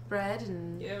some bread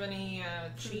and. Do you have any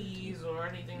cheese or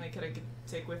anything that I could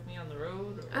take with me on the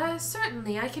road? Or?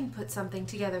 Certainly, I can put something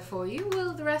together for you.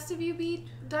 Will the rest of you be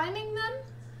dining then?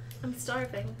 I'm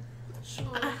starving. Sure.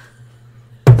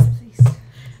 Please.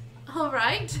 All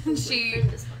right. And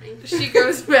Friend is fine. she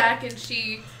goes back and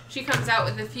she comes out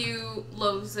with a few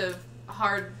loaves of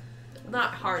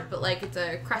not hard, but like it's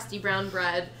a crusty brown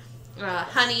bread,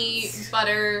 honey,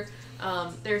 butter.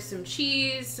 There's some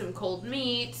cheese, some cold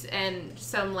meat, and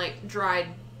some like dried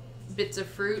bits of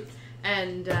fruit,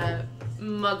 and a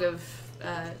mug of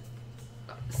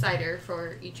cider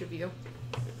for each of you.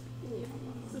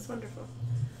 This is wonderful.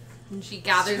 And she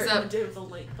gathers Starting up. the day with a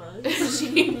light buzz.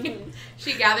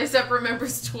 she gathers up,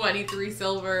 remembers 23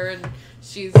 silver, and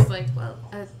she's like, "Well,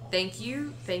 thank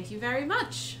you very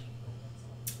much."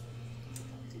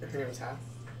 Her name's Hal.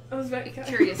 I was very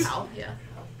Curious Howl, yeah.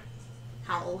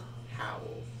 Howl. Howl.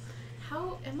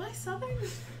 How am I Southern?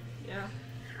 Yeah.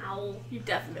 Ow. You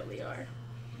definitely are.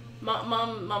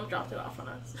 Mom dropped it off on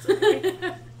us. It's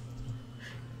okay.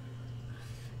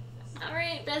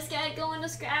 Alright, best guy going to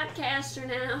Scrapcaster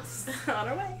now. On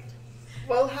our way.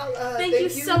 Well, Hal, Thank you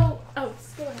so. Oh,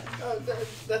 go ahead.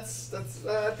 That's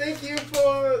thank you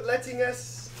for letting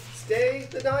us stay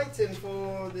the night and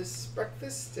for this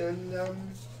breakfast, and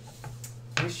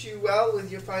wish you well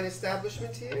with your fine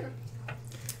establishment here.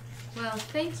 Well,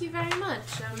 thank you very much.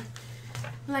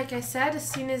 Like I said, as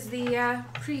soon as the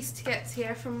priest gets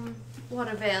here from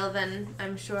Watervale, then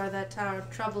I'm sure that our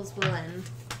troubles will end.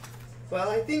 Well,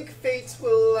 I think fate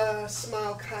will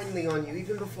smile kindly on you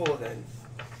even before then.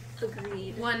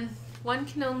 Agreed. One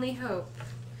can only hope.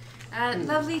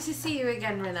 Lovely to see you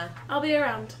again, Rinna. I'll be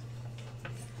around.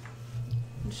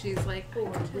 And she's like, I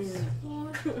Or could have will.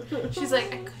 sworn. She's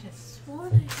like, I could have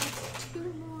sworn I had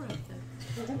 2 more of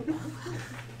them.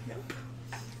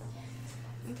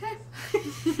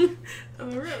 Okay. I'm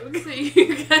a rogue. So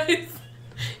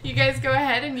you guys go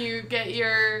ahead and you get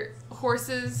your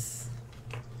horses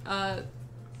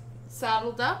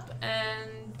saddled up and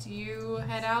you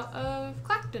head out of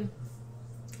Clacton.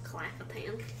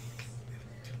 Clap-a-pan.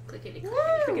 Clickety Woo!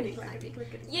 clickety clickety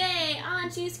clickety. Yay! On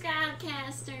to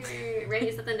Scrapcaster! Right,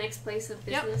 is that the next place of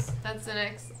Yep. business? That's the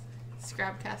next.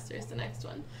 Scrapcaster is the next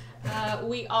one.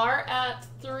 We are at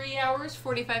 3 hours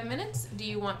 45 minutes. Do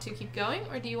you want to keep going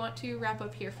or do you want to wrap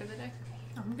up here for the day?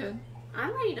 I'm good.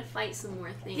 I'm ready to fight some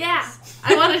more things. Yeah,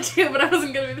 I wanted to, but I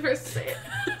wasn't gonna be the first to say it.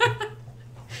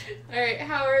 All right.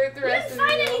 How are the We rest didn't of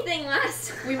fight you? anything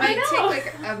last We I might take know.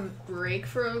 like a break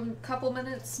for a couple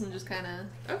minutes and just kind of.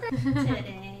 Okay.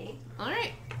 today. All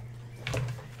right.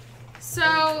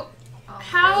 So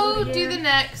how do the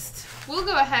next? We'll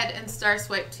go ahead and star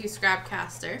swipe to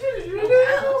Scrapcaster. Wow,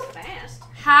 that was fast.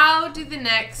 How do the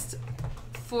next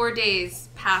 4 days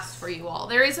pass for you all?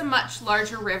 There is a much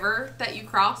larger river that you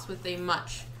cross with a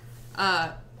much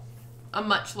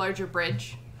larger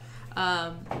bridge.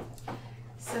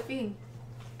 Sophie,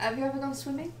 have you ever gone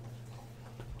swimming?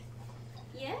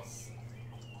 Yes?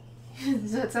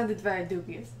 That sounded very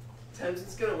dubious.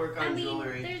 It's gonna work on I mean,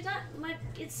 jewelry. there's not much.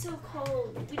 It's so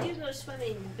cold. We do go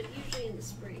swimming, but usually in the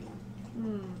spring.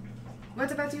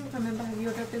 What about you? Remember, have you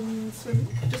ever been swimming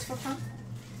just for fun?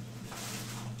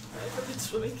 I've been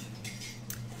swimming.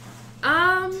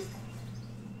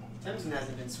 Tamsin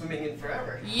hasn't been swimming in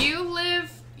forever. You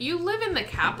live in the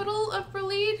capital of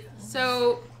Berlin,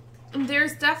 so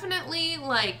there's definitely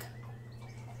like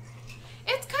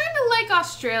it's kind of like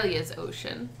Australia's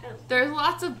ocean. Oh. There's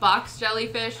lots of box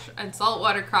jellyfish and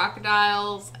saltwater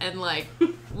crocodiles and like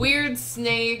weird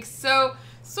snakes. So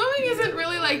swimming isn't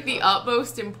really like the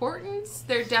utmost importance.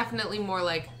 They're definitely more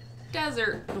like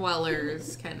desert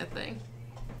dwellers kind of thing.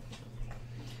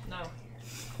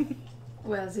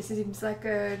 Well, this seems like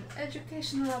an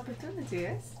educational opportunity,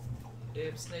 yes? They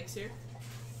have snakes here.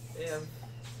 They have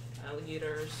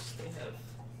alligators. They have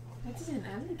What is an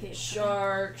alligator?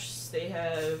 sharks. They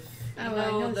have I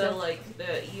know the that.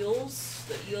 the eels.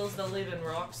 The eels that live in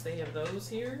rocks. They have those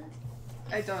here.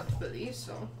 I don't believe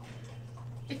so.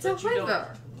 It's But a you don't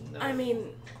river. know. I mean,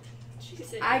 She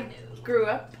said I no. grew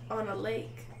up on a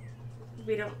lake.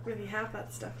 We don't really have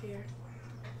that stuff here,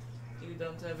 You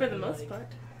don't have for the any, most like, part.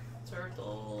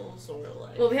 turtles or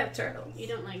like. Well, we have turtles. You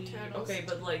don't like turtles. Okay,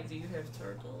 but like, do you have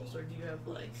turtles or do you have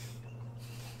like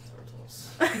turtles?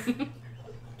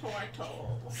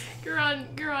 Turtles.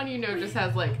 Garon, you know, just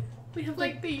has like We have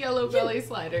the yellow belly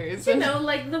sliders. you know,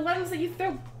 like the ones that you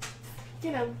throw.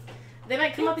 You know, they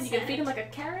might come up and you can feed them like a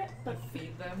carrot, but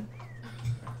Feed them.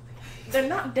 they're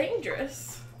not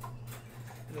dangerous.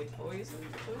 Are they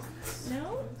poisonous?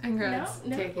 No. And Garon's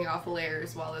No. taking off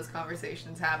layers while this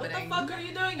conversation's What the happening. fuck are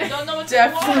you doing? You don't know what's in the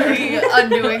Definitely water.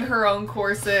 undoing her own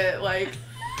corset, like.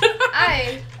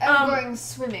 I am Um, going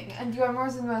swimming, and you are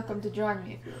more than welcome to join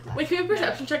me if you would like. Wait, can we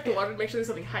perception check the water to make sure there's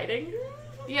something hiding?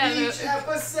 Yeah, Each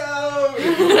episode!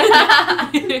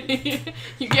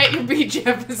 you get your beach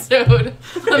episode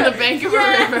on the bank of a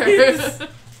Yes!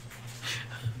 river.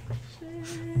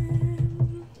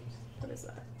 What is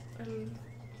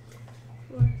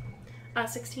that?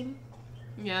 16.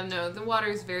 Yeah, no, the water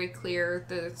is very clear.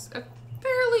 There's a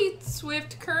fairly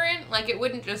swift current. Like, it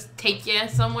wouldn't just take you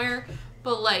somewhere,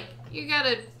 but, like, you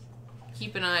gotta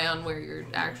keep an eye on where you're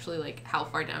actually, like, how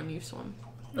far down you swim.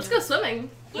 Let's go swimming.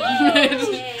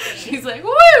 Yay! She's like,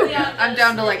 woo! Yeah, I'm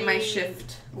down to, like, my swimming.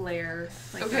 shift layer.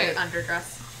 Like, Okay. the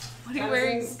underdress. What are you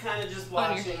wearing Kind of just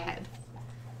on your watching. head?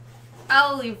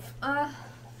 I'll leave.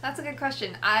 That's a good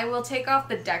question. I will take off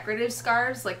the decorative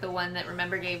scarves, like the one that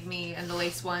Remember gave me and the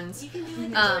lace ones. You can do like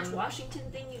a George Um,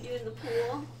 Washington thing you do in the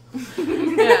pool.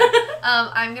 Yeah.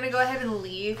 I'm gonna go ahead and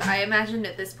leave. I imagined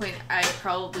at this point I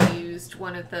probably used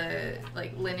one of the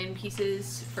like linen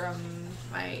pieces from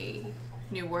my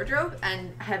new wardrobe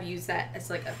and have used that as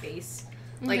like a base.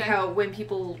 Like Okay. how when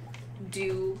people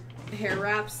do hair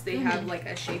wraps, they have like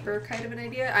a shaper kind of an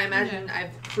idea. I imagine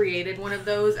I've created one of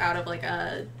those out of like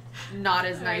a not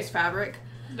as nice fabric.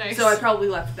 Nice. So I probably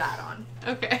left that on.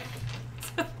 Okay.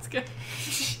 Sounds good.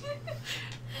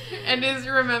 And is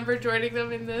Remember joining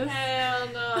them in this? Hell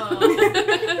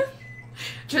no.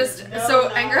 Just No, so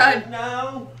no, Angrad,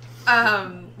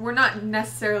 No. we're not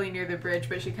necessarily near the bridge,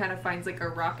 but she kind of finds like a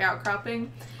rock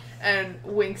outcropping and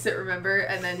winks at Remember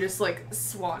and then just like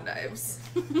swan dives.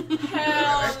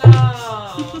 Hell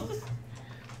no.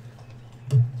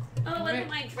 Oh, look at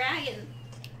my dragon.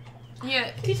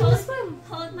 Yeah.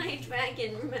 Hold my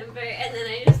dragon, remember? And then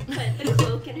I just put the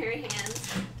cloak in her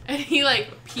hands. And he like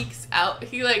peeks out.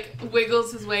 He like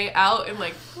wiggles his way out and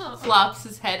like flops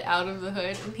his head out of the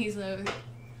hood. And he's like,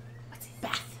 "What's it,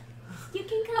 Beth?" You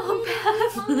can come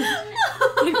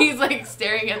back. And he's like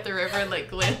staring at the river and like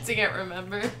glancing at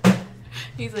Remember.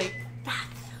 He's like,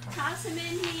 Toss him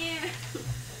in here.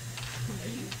 Are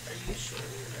you sure?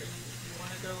 You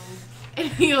want to go? and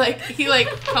he like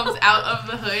comes out of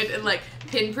the hood and like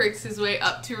pinpricks his way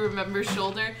up to Remember's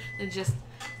shoulder and just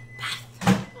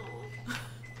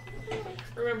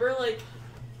Remember, like,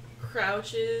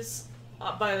 crouches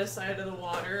up by the side of the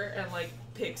water and like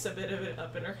picks a bit of it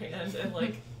up in her hand and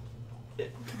like,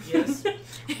 yes.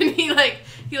 and he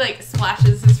like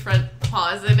splashes his front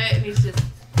paws in it and he's just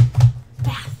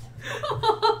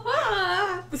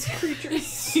This creature is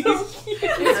so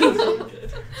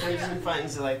Henderson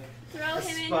finds like Throw A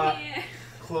him spot. in here.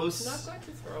 close not going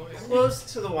to throw him.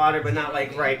 close to the water, but not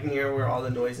like right near where all the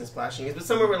noise and splashing is, but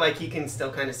somewhere where like he can still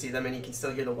kind of see them and he can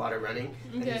still hear the water running,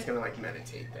 and Okay. he's gonna like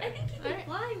meditate I there. think you can Alright.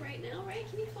 fly right now, right?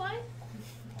 Can you fly?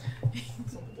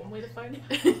 That's one way to find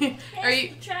out. Are Yes,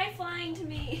 you try flying to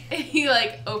me. he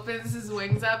like opens his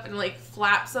wings up and like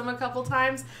flaps them a couple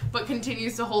times but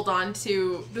continues to hold on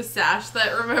to the sash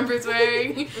that Remember's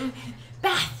wearing.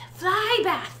 Bath, fly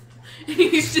Bath. And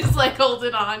he's just like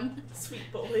holding on.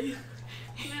 Sweet bully.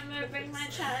 Remember, bring my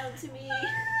child to me.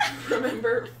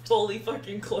 Remember, fully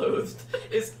fucking clothed,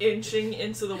 is inching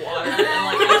into the water, and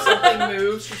like if something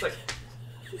moves, she's like,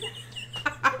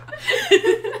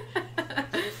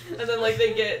 and then like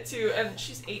they get to, and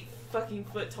she's 8 fucking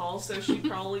foot tall, so she'd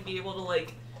probably be able to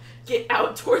like get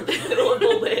out toward the middle of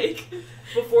the lake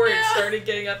before it started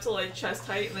getting up to like chest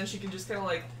height, and then she can just kind of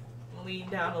like lean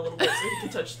down a little bit so he can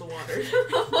touch the water.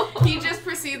 He just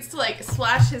proceeds to like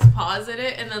splash his paws in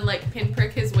it and then like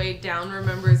pinprick his way down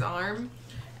Remember's arm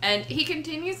And he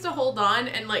continues to hold on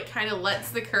and, like, kind of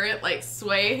lets the current, like,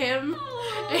 sway him.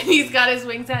 And he's got his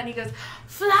wings out and he goes,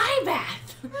 fly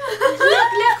bath! Look,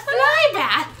 fly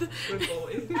bath! Good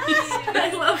boy.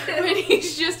 I love him. When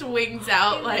he's just wings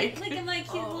out, like... Look at my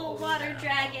cute little water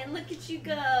dragon. Look at you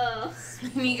go.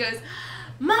 And he goes,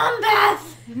 Mom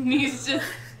bath! And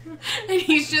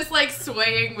he's just like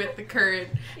swaying with the current.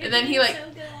 And then he like,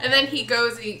 and then he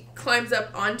goes and he climbs up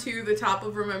onto the top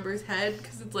of Remember's head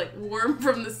because it's like warm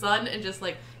from the sun and just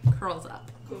like curls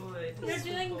up. Good. You're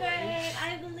doing great.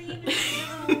 I believe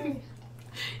in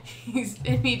you.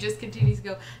 And he just continues to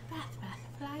go, bath, bath,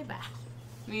 fly bath.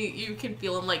 And you can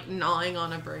feel him like gnawing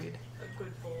on a braid. A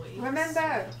good boy.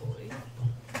 Remember. Good boy.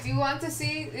 Do you want to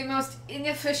see the most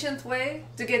inefficient way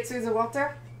to get through the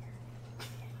water?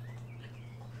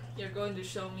 You're going to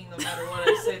show me no matter what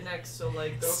I say next, so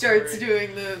like go Starts for it.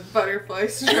 doing the butterfly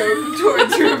stroke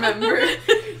towards Remember.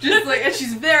 Just like, and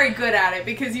she's very good at it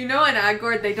because you know in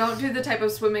Agord they don't do the type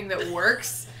of swimming that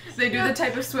works. They do the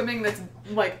type of swimming that's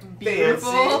like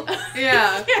beautiful.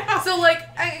 Yeah. So like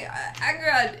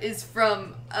Agrad is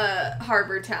from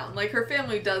harbor town. Like her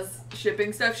family does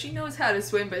shipping stuff. She knows how to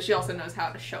swim, but she also knows how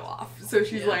to show off. So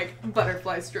she's like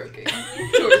butterfly stroking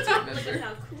towards Remember. Look at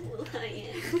how cool I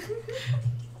am.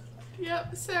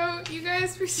 Yep, so you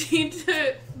guys proceed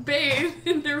to bathe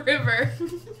in the river.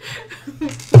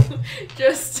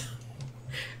 Just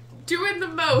doing the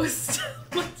most.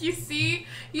 Like you see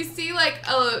like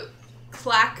a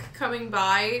clack coming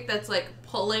by that's like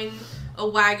pulling a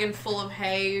wagon full of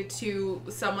hay to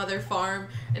some other farm,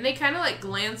 and they kind of like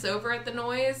glance over at the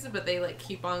noise, but they like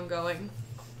keep on going.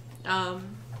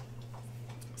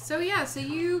 So yeah, so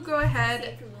you go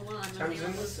ahead.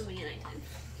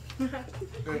 I'm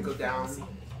gonna go down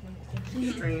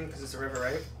the stream because it's a river,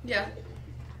 right? Yeah.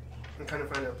 I'm kind of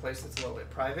find a place that's a little bit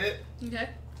private Okay.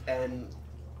 and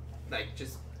like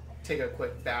just take a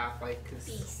quick bath, like because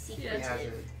he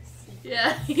hasn't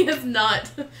Yeah, he has not.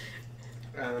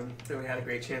 really had a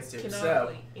great chance to. Cannot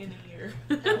So wait in a year.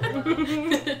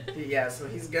 yeah, so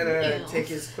he's gonna Ew. take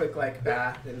his quick like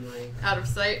bath and like Out of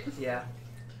sight. yeah.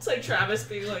 It's like Travis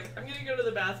being like, I'm gonna go to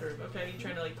the bathroom. Okay, you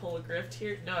trying to like pull a grift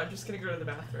here? No, I'm just gonna go to the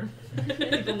bathroom.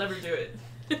 People never do it.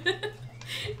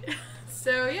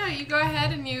 So yeah, you go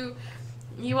ahead and you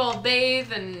all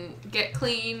bathe and get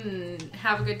clean and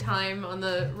have a good time on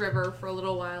the river for a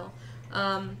little while.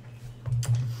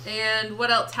 And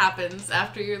what else happens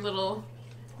after your little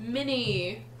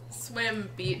mini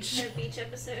swim beach? Our beach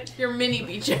episode. Your mini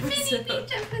beach episode. Mini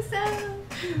beach episode.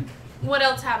 What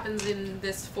else happens in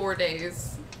this 4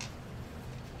 days?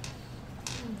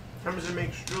 Tamsin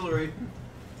makes jewelry.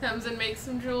 Tamsin makes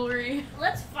some jewelry.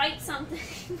 Let's fight something.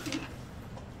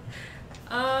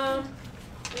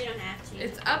 We don't have to.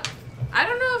 It's up. I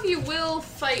don't know if you will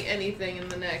fight anything in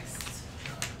the next,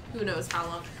 who knows how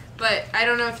long. But I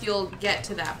don't know if you'll get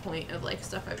to that point of like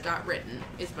stuff I've got written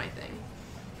is my thing.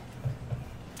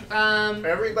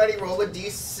 Everybody roll a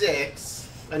d6,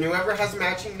 and whoever has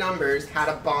matching numbers had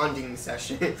a bonding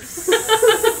session. That's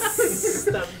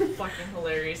fucking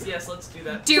hilarious. Yes, let's do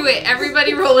that. Do it.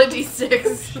 Everybody roll a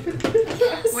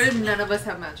d6. What if none of us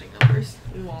have matching numbers?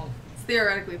 We won't. It's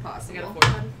theoretically I possible. got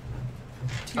a 4.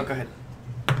 Oh, go ahead.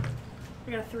 I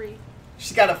got a 3.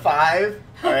 She's got a 5.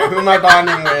 All right, who am I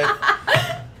bonding with?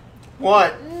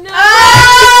 What? No.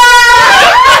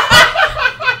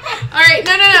 All right.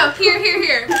 No.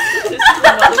 Here. This is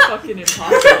motherfucking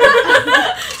impossible.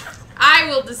 I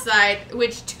will decide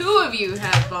which 2 of you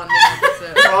have bonding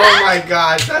episodes. Oh my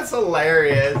gosh, that's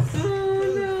hilarious.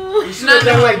 You should have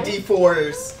done like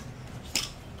d4s.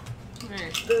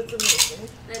 Alright. That's amazing.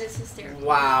 That is hysterical.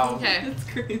 Wow. Okay. That's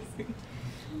crazy.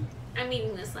 I'm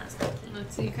eating this last one.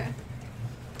 Let's see. Okay.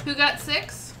 Who got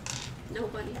 6?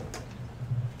 Nobody.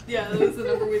 Yeah, that was the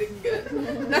number we didn't get.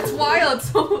 That's wild.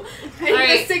 So, the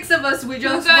Alright. 6 of us, we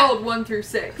just got- rolled 1 through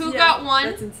 6. Who got 1?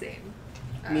 That's insane.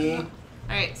 Me.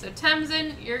 Alright, so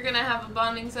Tamsin, you're gonna have a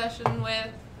bonding session with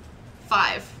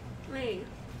 5. Wait.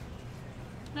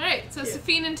 Alright, so Yeah.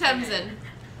 Safine and Tamsin.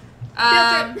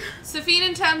 Field Safine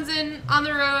and Tamsin on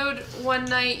the road one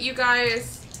night, you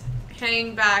guys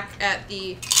hang back at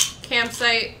the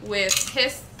campsite with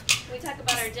Hiss We talk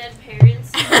about our dead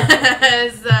parents.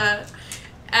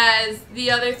 as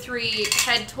the other 3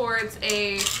 head towards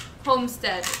a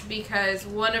homestead because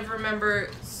one of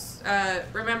Remember's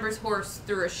horse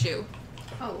threw a shoe.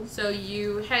 Oh. So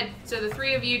the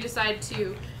 3 of you decide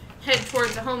to head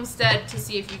towards a homestead to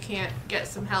see if you can't get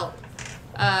some help.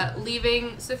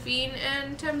 Leaving Safine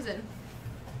and Tamsin.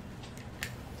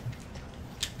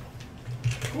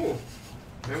 Cool.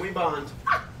 Then we bond.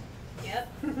 Yep.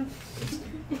 Oh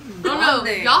no,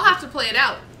 Bonding. y'all have to play it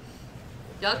out.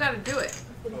 Y'all gotta do it.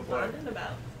 What are you bonding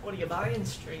about? What are you buying,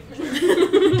 stranger? Yeah,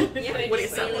 What do you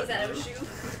just sell? Bailey's out of a shoe.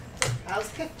 How's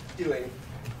Pip doing?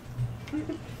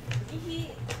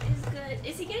 He is good.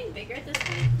 Is he getting bigger at this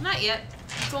point? Not yet.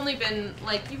 It's only been,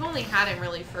 like, you've only had him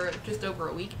really for just over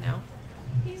a week now.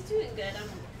 He's doing good. I'm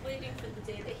waiting for the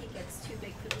day that he gets too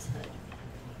big for his hood.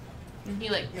 And he,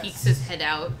 like, Yes. peeks his head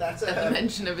out That's at the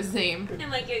mention of his name. I'm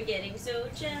like, you're getting so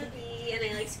chubby, and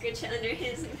I like scritch under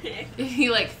his neck. He,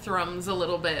 like, thrums a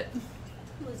little bit.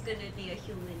 Who's gonna be a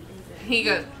human? Is He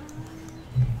goes,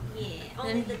 Yeah,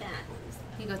 only Then- the bad ones.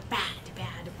 he goes, bad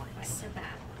Right, ones. the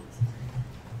bad ones.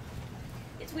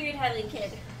 It's weird having a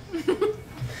kid.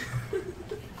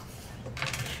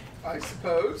 I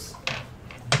suppose.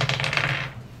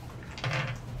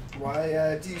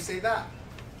 Why do you say that?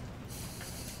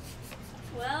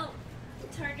 Well,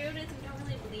 Tardonis, we don't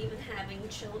really believe in having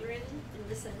children in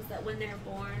the sense that when they're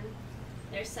born,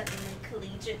 they're suddenly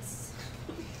collegiates,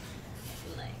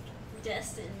 like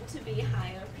destined to be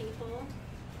higher people,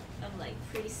 of like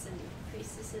priests and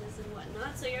priestesses and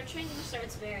whatnot. So your training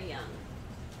starts very young.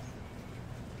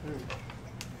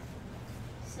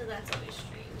 So that's always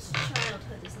strange.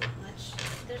 Childhood is not much.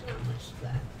 There's not much to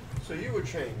that. So you were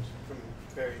trained from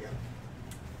very young.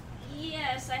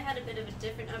 Yes, I had a bit of a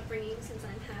different upbringing since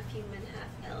I'm half human, half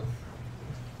elf.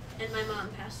 And my mom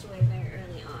passed away very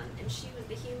early on, and she was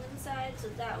the human side, so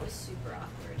that was super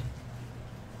awkward.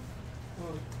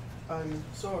 Well, I'm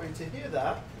sorry to hear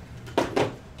that.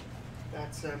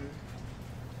 That's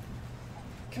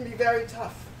can be very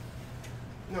tough.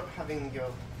 Not having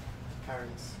your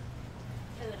parents.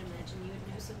 I would imagine you would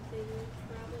know something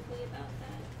probably about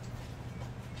that.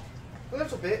 A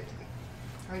little bit.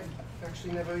 I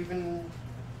actually never even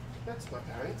met my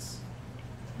parents.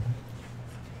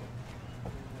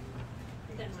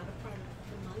 They're not a part of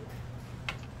the monk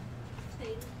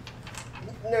thing.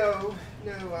 No,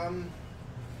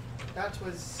 that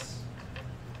was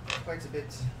quite a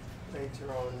bit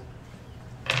later on.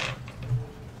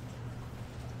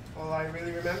 All I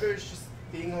really remember is just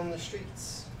being on the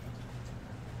streets.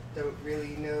 Don't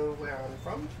really know where I'm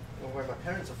from or where my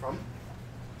parents are from.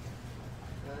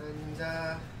 And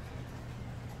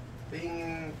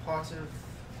being a part of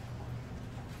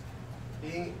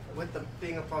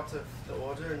the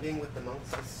order and being with the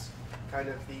monks is kind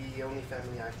of the only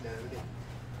family I've known.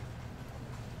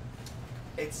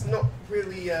 It's not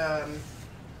really a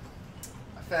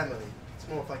family. It's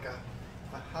more of like a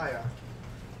hierarchy,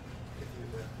 if you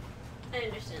will. I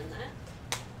understand that.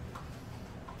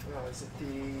 Well, is it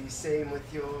the same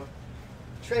with your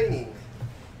training?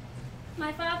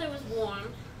 My father was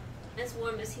warm as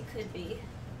he could be,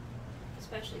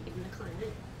 especially given the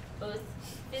climate, both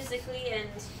physically and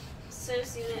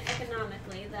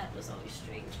socioeconomically. That was always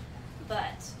strange.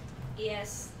 But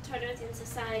yes, Tarnothian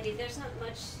society, there's not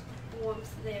much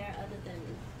warmth there other than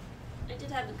I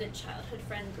did have a good childhood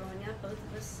friend growing up. Both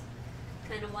of us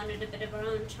kind of wanted a bit of our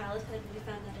own childhood, and we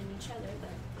found that in each other.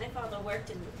 But my father worked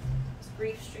and was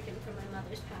grief-stricken from my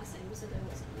mother's passing, so there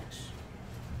wasn't much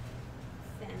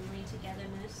family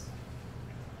togetherness.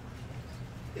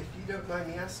 If you don't mind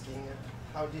me asking,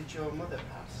 how did your mother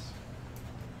pass?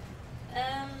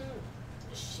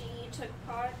 She took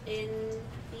part in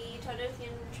the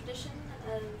Tarnothian tradition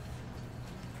of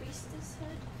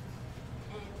priestesshood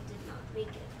and did not make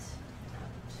it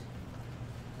out.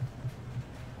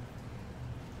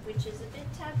 Which is a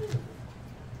bit taboo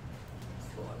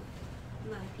for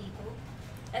my people.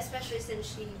 Especially since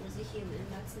she was a human,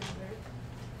 that's never...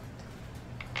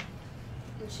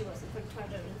 And she wasn't from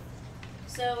Tardonis.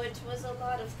 So it was a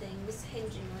lot of things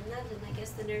hinging on that, and I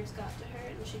guess the nerves got to her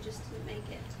and she just didn't make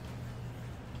it.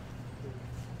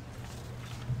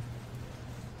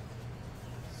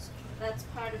 That's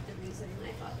part of the reason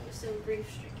my father was so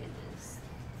grief-stricken is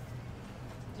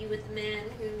you with the man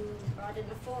who brought in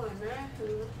a foreigner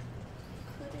who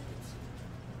couldn't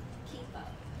keep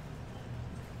up.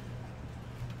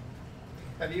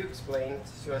 Have you explained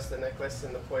to us the necklace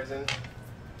and the poison?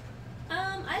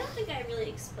 I don't think I really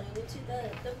explained it to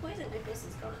the poison necklace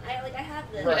is gone. I have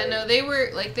the Right. Yeah, no, they were,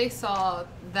 like, they saw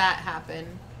that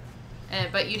happen,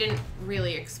 but you didn't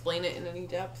really explain it in any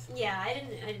depth. Yeah, I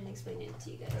didn't explain it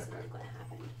to you guys like what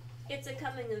happened. It's a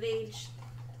coming of age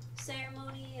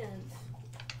ceremony of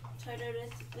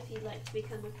Tardonis if you'd like to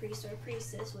become a priest or a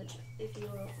priestess, which if you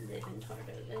live in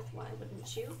Tardonis, why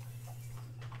wouldn't you?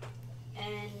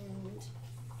 And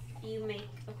you make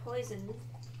a poison.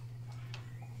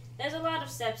 There's a lot of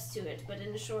steps to it, but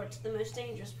in short, the most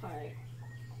dangerous part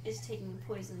is taking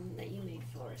poison that you made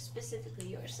for specifically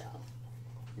yourself.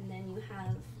 And then you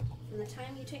have, from the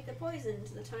time you take the poison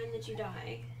to the time that you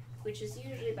die, which is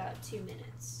usually about 2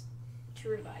 minutes, to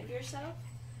revive yourself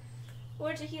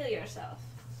or to heal yourself.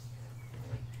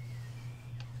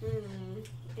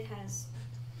 It has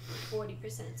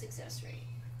 40% success rate.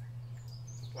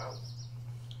 Wow.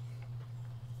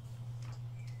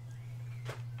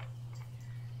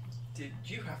 Did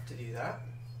you have to do that?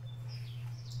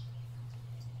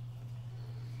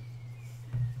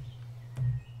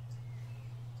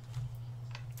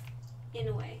 In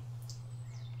a way.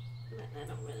 But I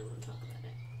don't really want to talk about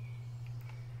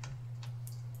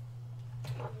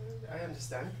it. I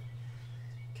understand.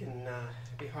 It can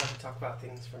be hard to talk about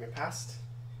things from your past.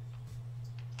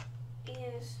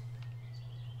 Yes.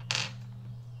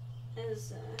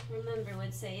 As Remember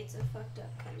would say, it's a fucked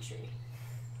up country.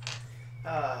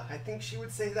 I think she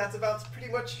would say that's about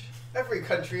pretty much every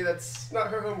country that's not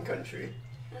her home country.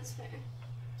 That's fair.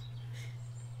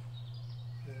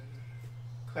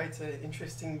 Quite an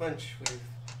interesting bunch we've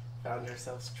found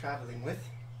ourselves traveling with.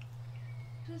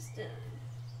 Just a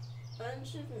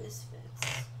bunch of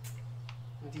misfits.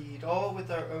 Indeed, all with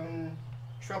our own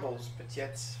troubles, but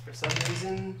yet, for some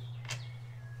reason,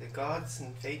 the gods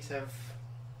and fate have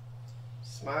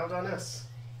smiled on us.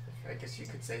 I guess you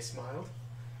could say smiled.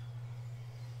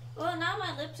 Well, now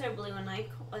my lips are blue and I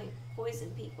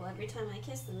poison people every time I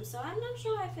kiss them, so I'm not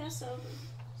sure I feel so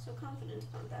confident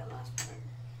about that last part.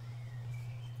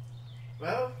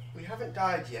 Well, we haven't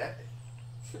died yet,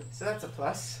 so that's a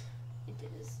plus. It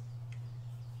is.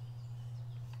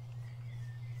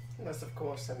 Unless, of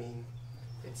course, I mean,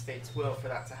 it's fate's will for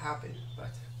that to happen,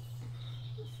 but...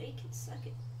 Fate can suck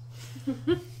it.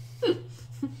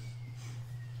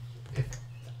 if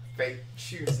fate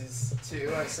chooses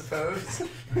to, I suppose.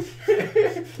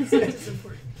 It's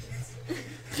important.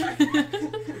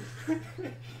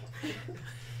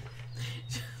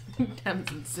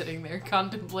 Tamsin's sitting there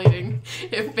contemplating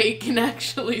if fate can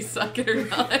actually suck it or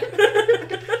not.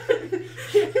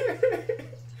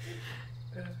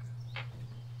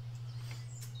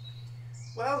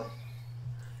 Well,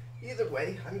 either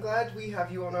way, I'm glad we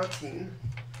have you on our team.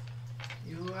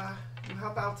 You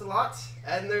help out a lot,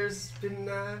 and there's been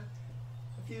a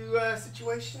few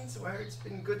situations where it's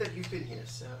been good that you've been here,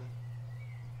 so...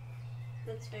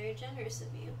 That's very generous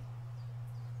of you.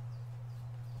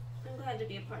 I'm glad to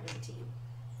be a part of a team.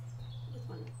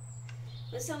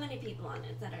 With so many people on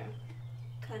it that are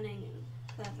cunning and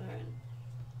clever and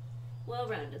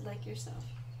well-rounded like yourself.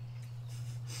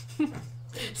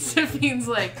 Safine's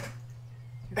like,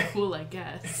 you're cool, I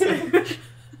guess.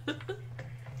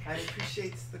 I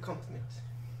appreciate the compliment.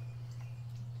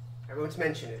 I won't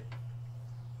mention it.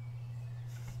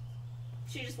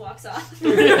 She just walks off.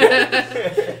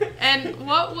 And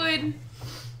what would...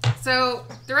 So,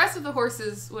 the rest of the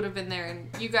horses would have been there, and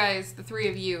you guys, the three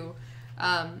of you,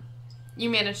 you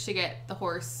managed to get the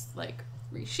horse, like,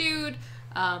 reshoed.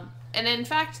 And in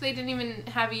fact, they didn't even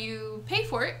have you pay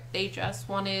for it. They just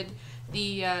wanted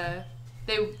the...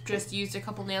 they just used a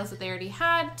couple nails that they already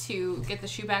had to get the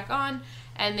shoe back on,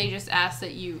 and they just asked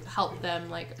that you help them,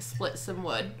 like, split some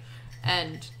wood.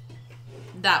 And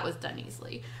that was done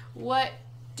easily. What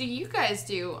do you guys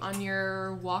do on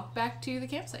your walk back to the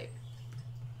campsite?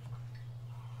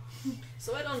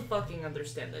 So I don't fucking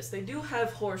understand this. They do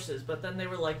have horses, but then they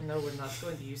were like, no, we're not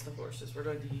going to use the horses. We're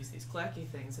going to use these clacky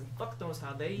things, and fuck knows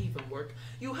how they even work.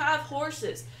 You have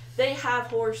horses. They have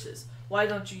horses. Why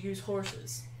don't you use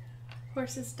horses?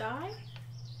 Horses die?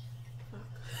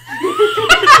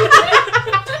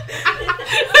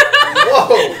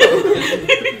 Whoa!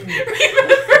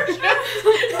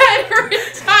 That her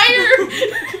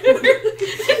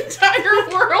entire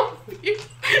worldview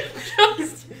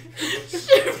just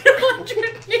shifted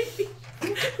 180.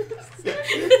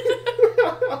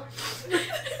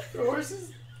 The horses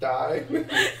die.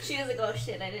 She was like, oh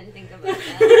shit, I didn't think about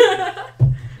that.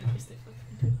 Yes, they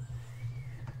fucking do.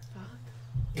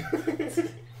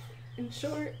 Fuck. In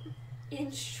short.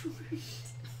 In short.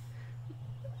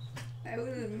 I will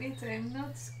admit I'm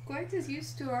not quite as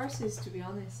used to horses, to be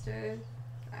honest.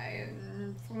 I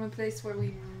am from a place where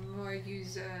we more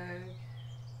use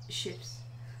ships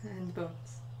and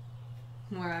boats,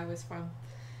 where I was from.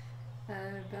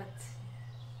 But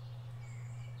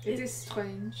it is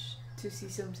strange to see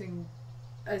something,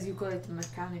 as you call it,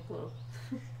 mechanical.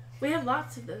 We have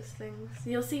lots of those things.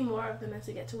 You'll see more of them as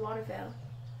we get to Watervale.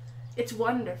 It's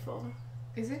wonderful.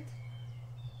 Is it?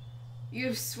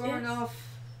 You've sworn Yes. off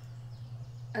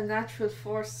a natural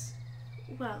force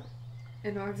Well,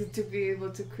 in order to be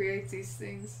able to create these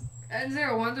things. And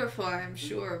they're wonderful, I'm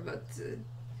sure, but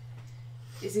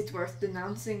is it worth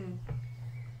denouncing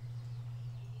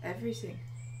everything?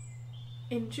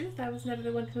 in truth, I was never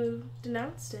the one who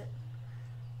denounced it.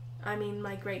 I mean,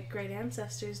 my great-great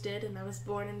ancestors did, and I was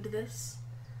born into this.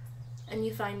 And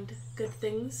you find good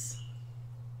things.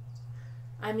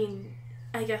 I mean,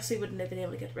 I guess we wouldn't have been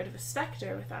able to get rid of a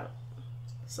specter without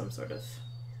some sort of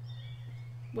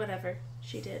whatever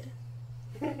she did.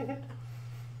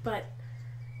 But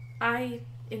I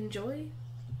enjoy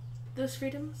those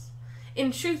freedoms.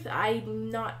 In truth, I'm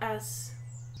not as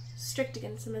strict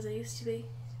against them as I used to be.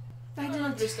 I don't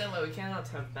understand why we cannot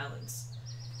have balance.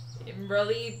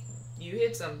 Really, you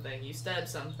hit something, you stab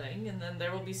something, and then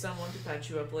there will be someone to patch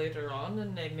you up later on,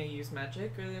 and they may use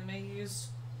magic, or they may use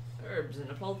herbs and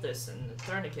a poultice and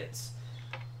tourniquets.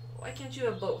 Why can't you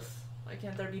have both? Why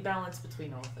can't there be balance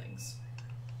between all things?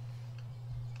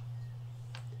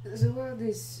 The world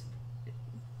is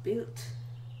built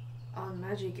on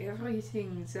magic.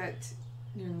 Everything that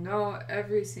you know,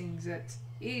 everything that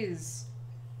is,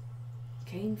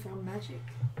 came from magic.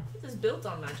 It is built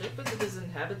on magic, but it is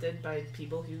inhabited by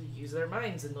people who use their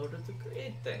minds in order to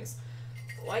create things.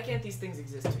 Why can't these things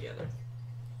exist together?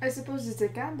 I suppose that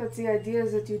they can, but the idea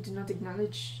that you do not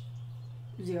acknowledge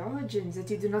the origins, that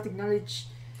you do not acknowledge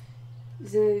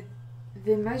the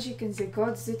magic and the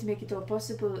gods that make it all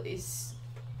possible is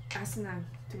asinine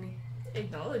to me.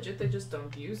 Acknowledge it, they just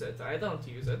don't use it. I don't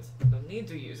use it. I don't need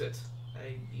to use it.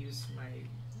 I use my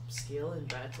skill in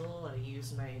battle, I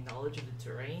use my knowledge of the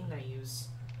terrain, I use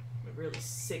my really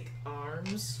sick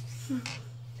arms.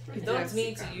 I don't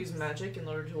need to use magic in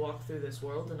order to walk through this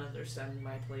world and understand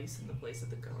my place and the place of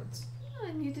the gods. No,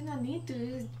 and you do not need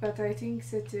to, but I think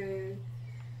that to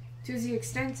the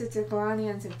extent that the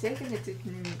Koranians have taken it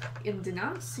in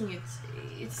denouncing it,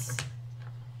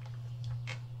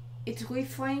 it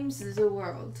reframes the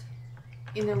world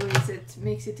in a way that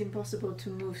makes it impossible to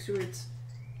move through it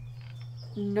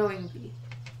knowingly.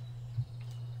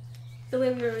 The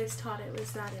way we were always taught it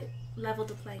was that it leveled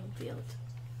the playing field.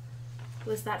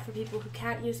 Was that for people who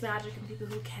can't use magic and people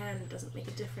who can, it doesn't make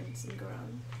a difference in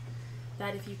Goron.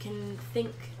 That if you can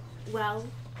think well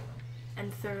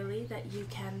and thoroughly, that you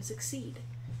can succeed.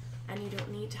 And you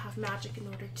don't need to have magic in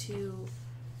order to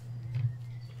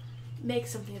make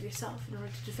something of yourself, in order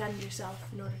to defend yourself,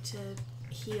 in order to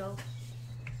heal.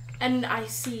 And I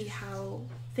see how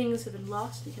things have been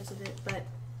lost because of it, but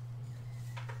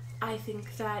I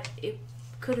think that it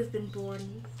could have been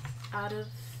born out of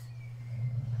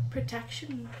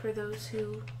protection for those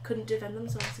who couldn't defend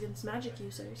themselves against magic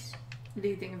users.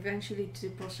 Leading eventually to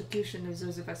persecution of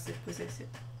those of us that possess it.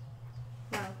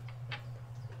 Well,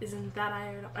 isn't that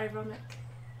ironic?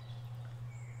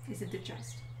 Is it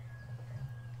just?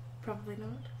 Probably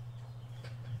not.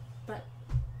 But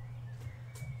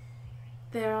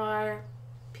there are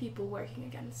people working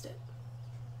against it.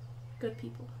 Good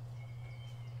people.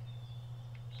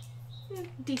 Yeah,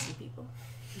 decent people.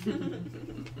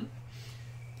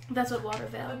 That's what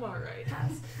Watervale I'm alright.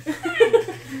 has.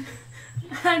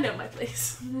 I know my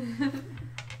place.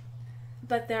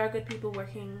 But there are good people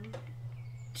working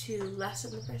to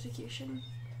lessen the persecution.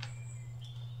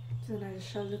 Then I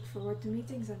shall look forward to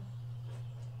meeting them.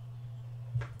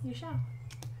 You shall.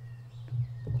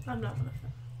 I'm not one of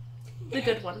them. The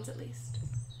good ones, at least.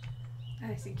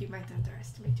 I think you might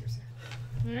underestimate yourself.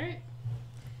 Alright.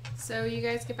 So you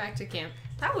guys get back to camp.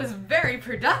 That was very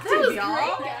productive, That was y'all.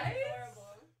 great, guys.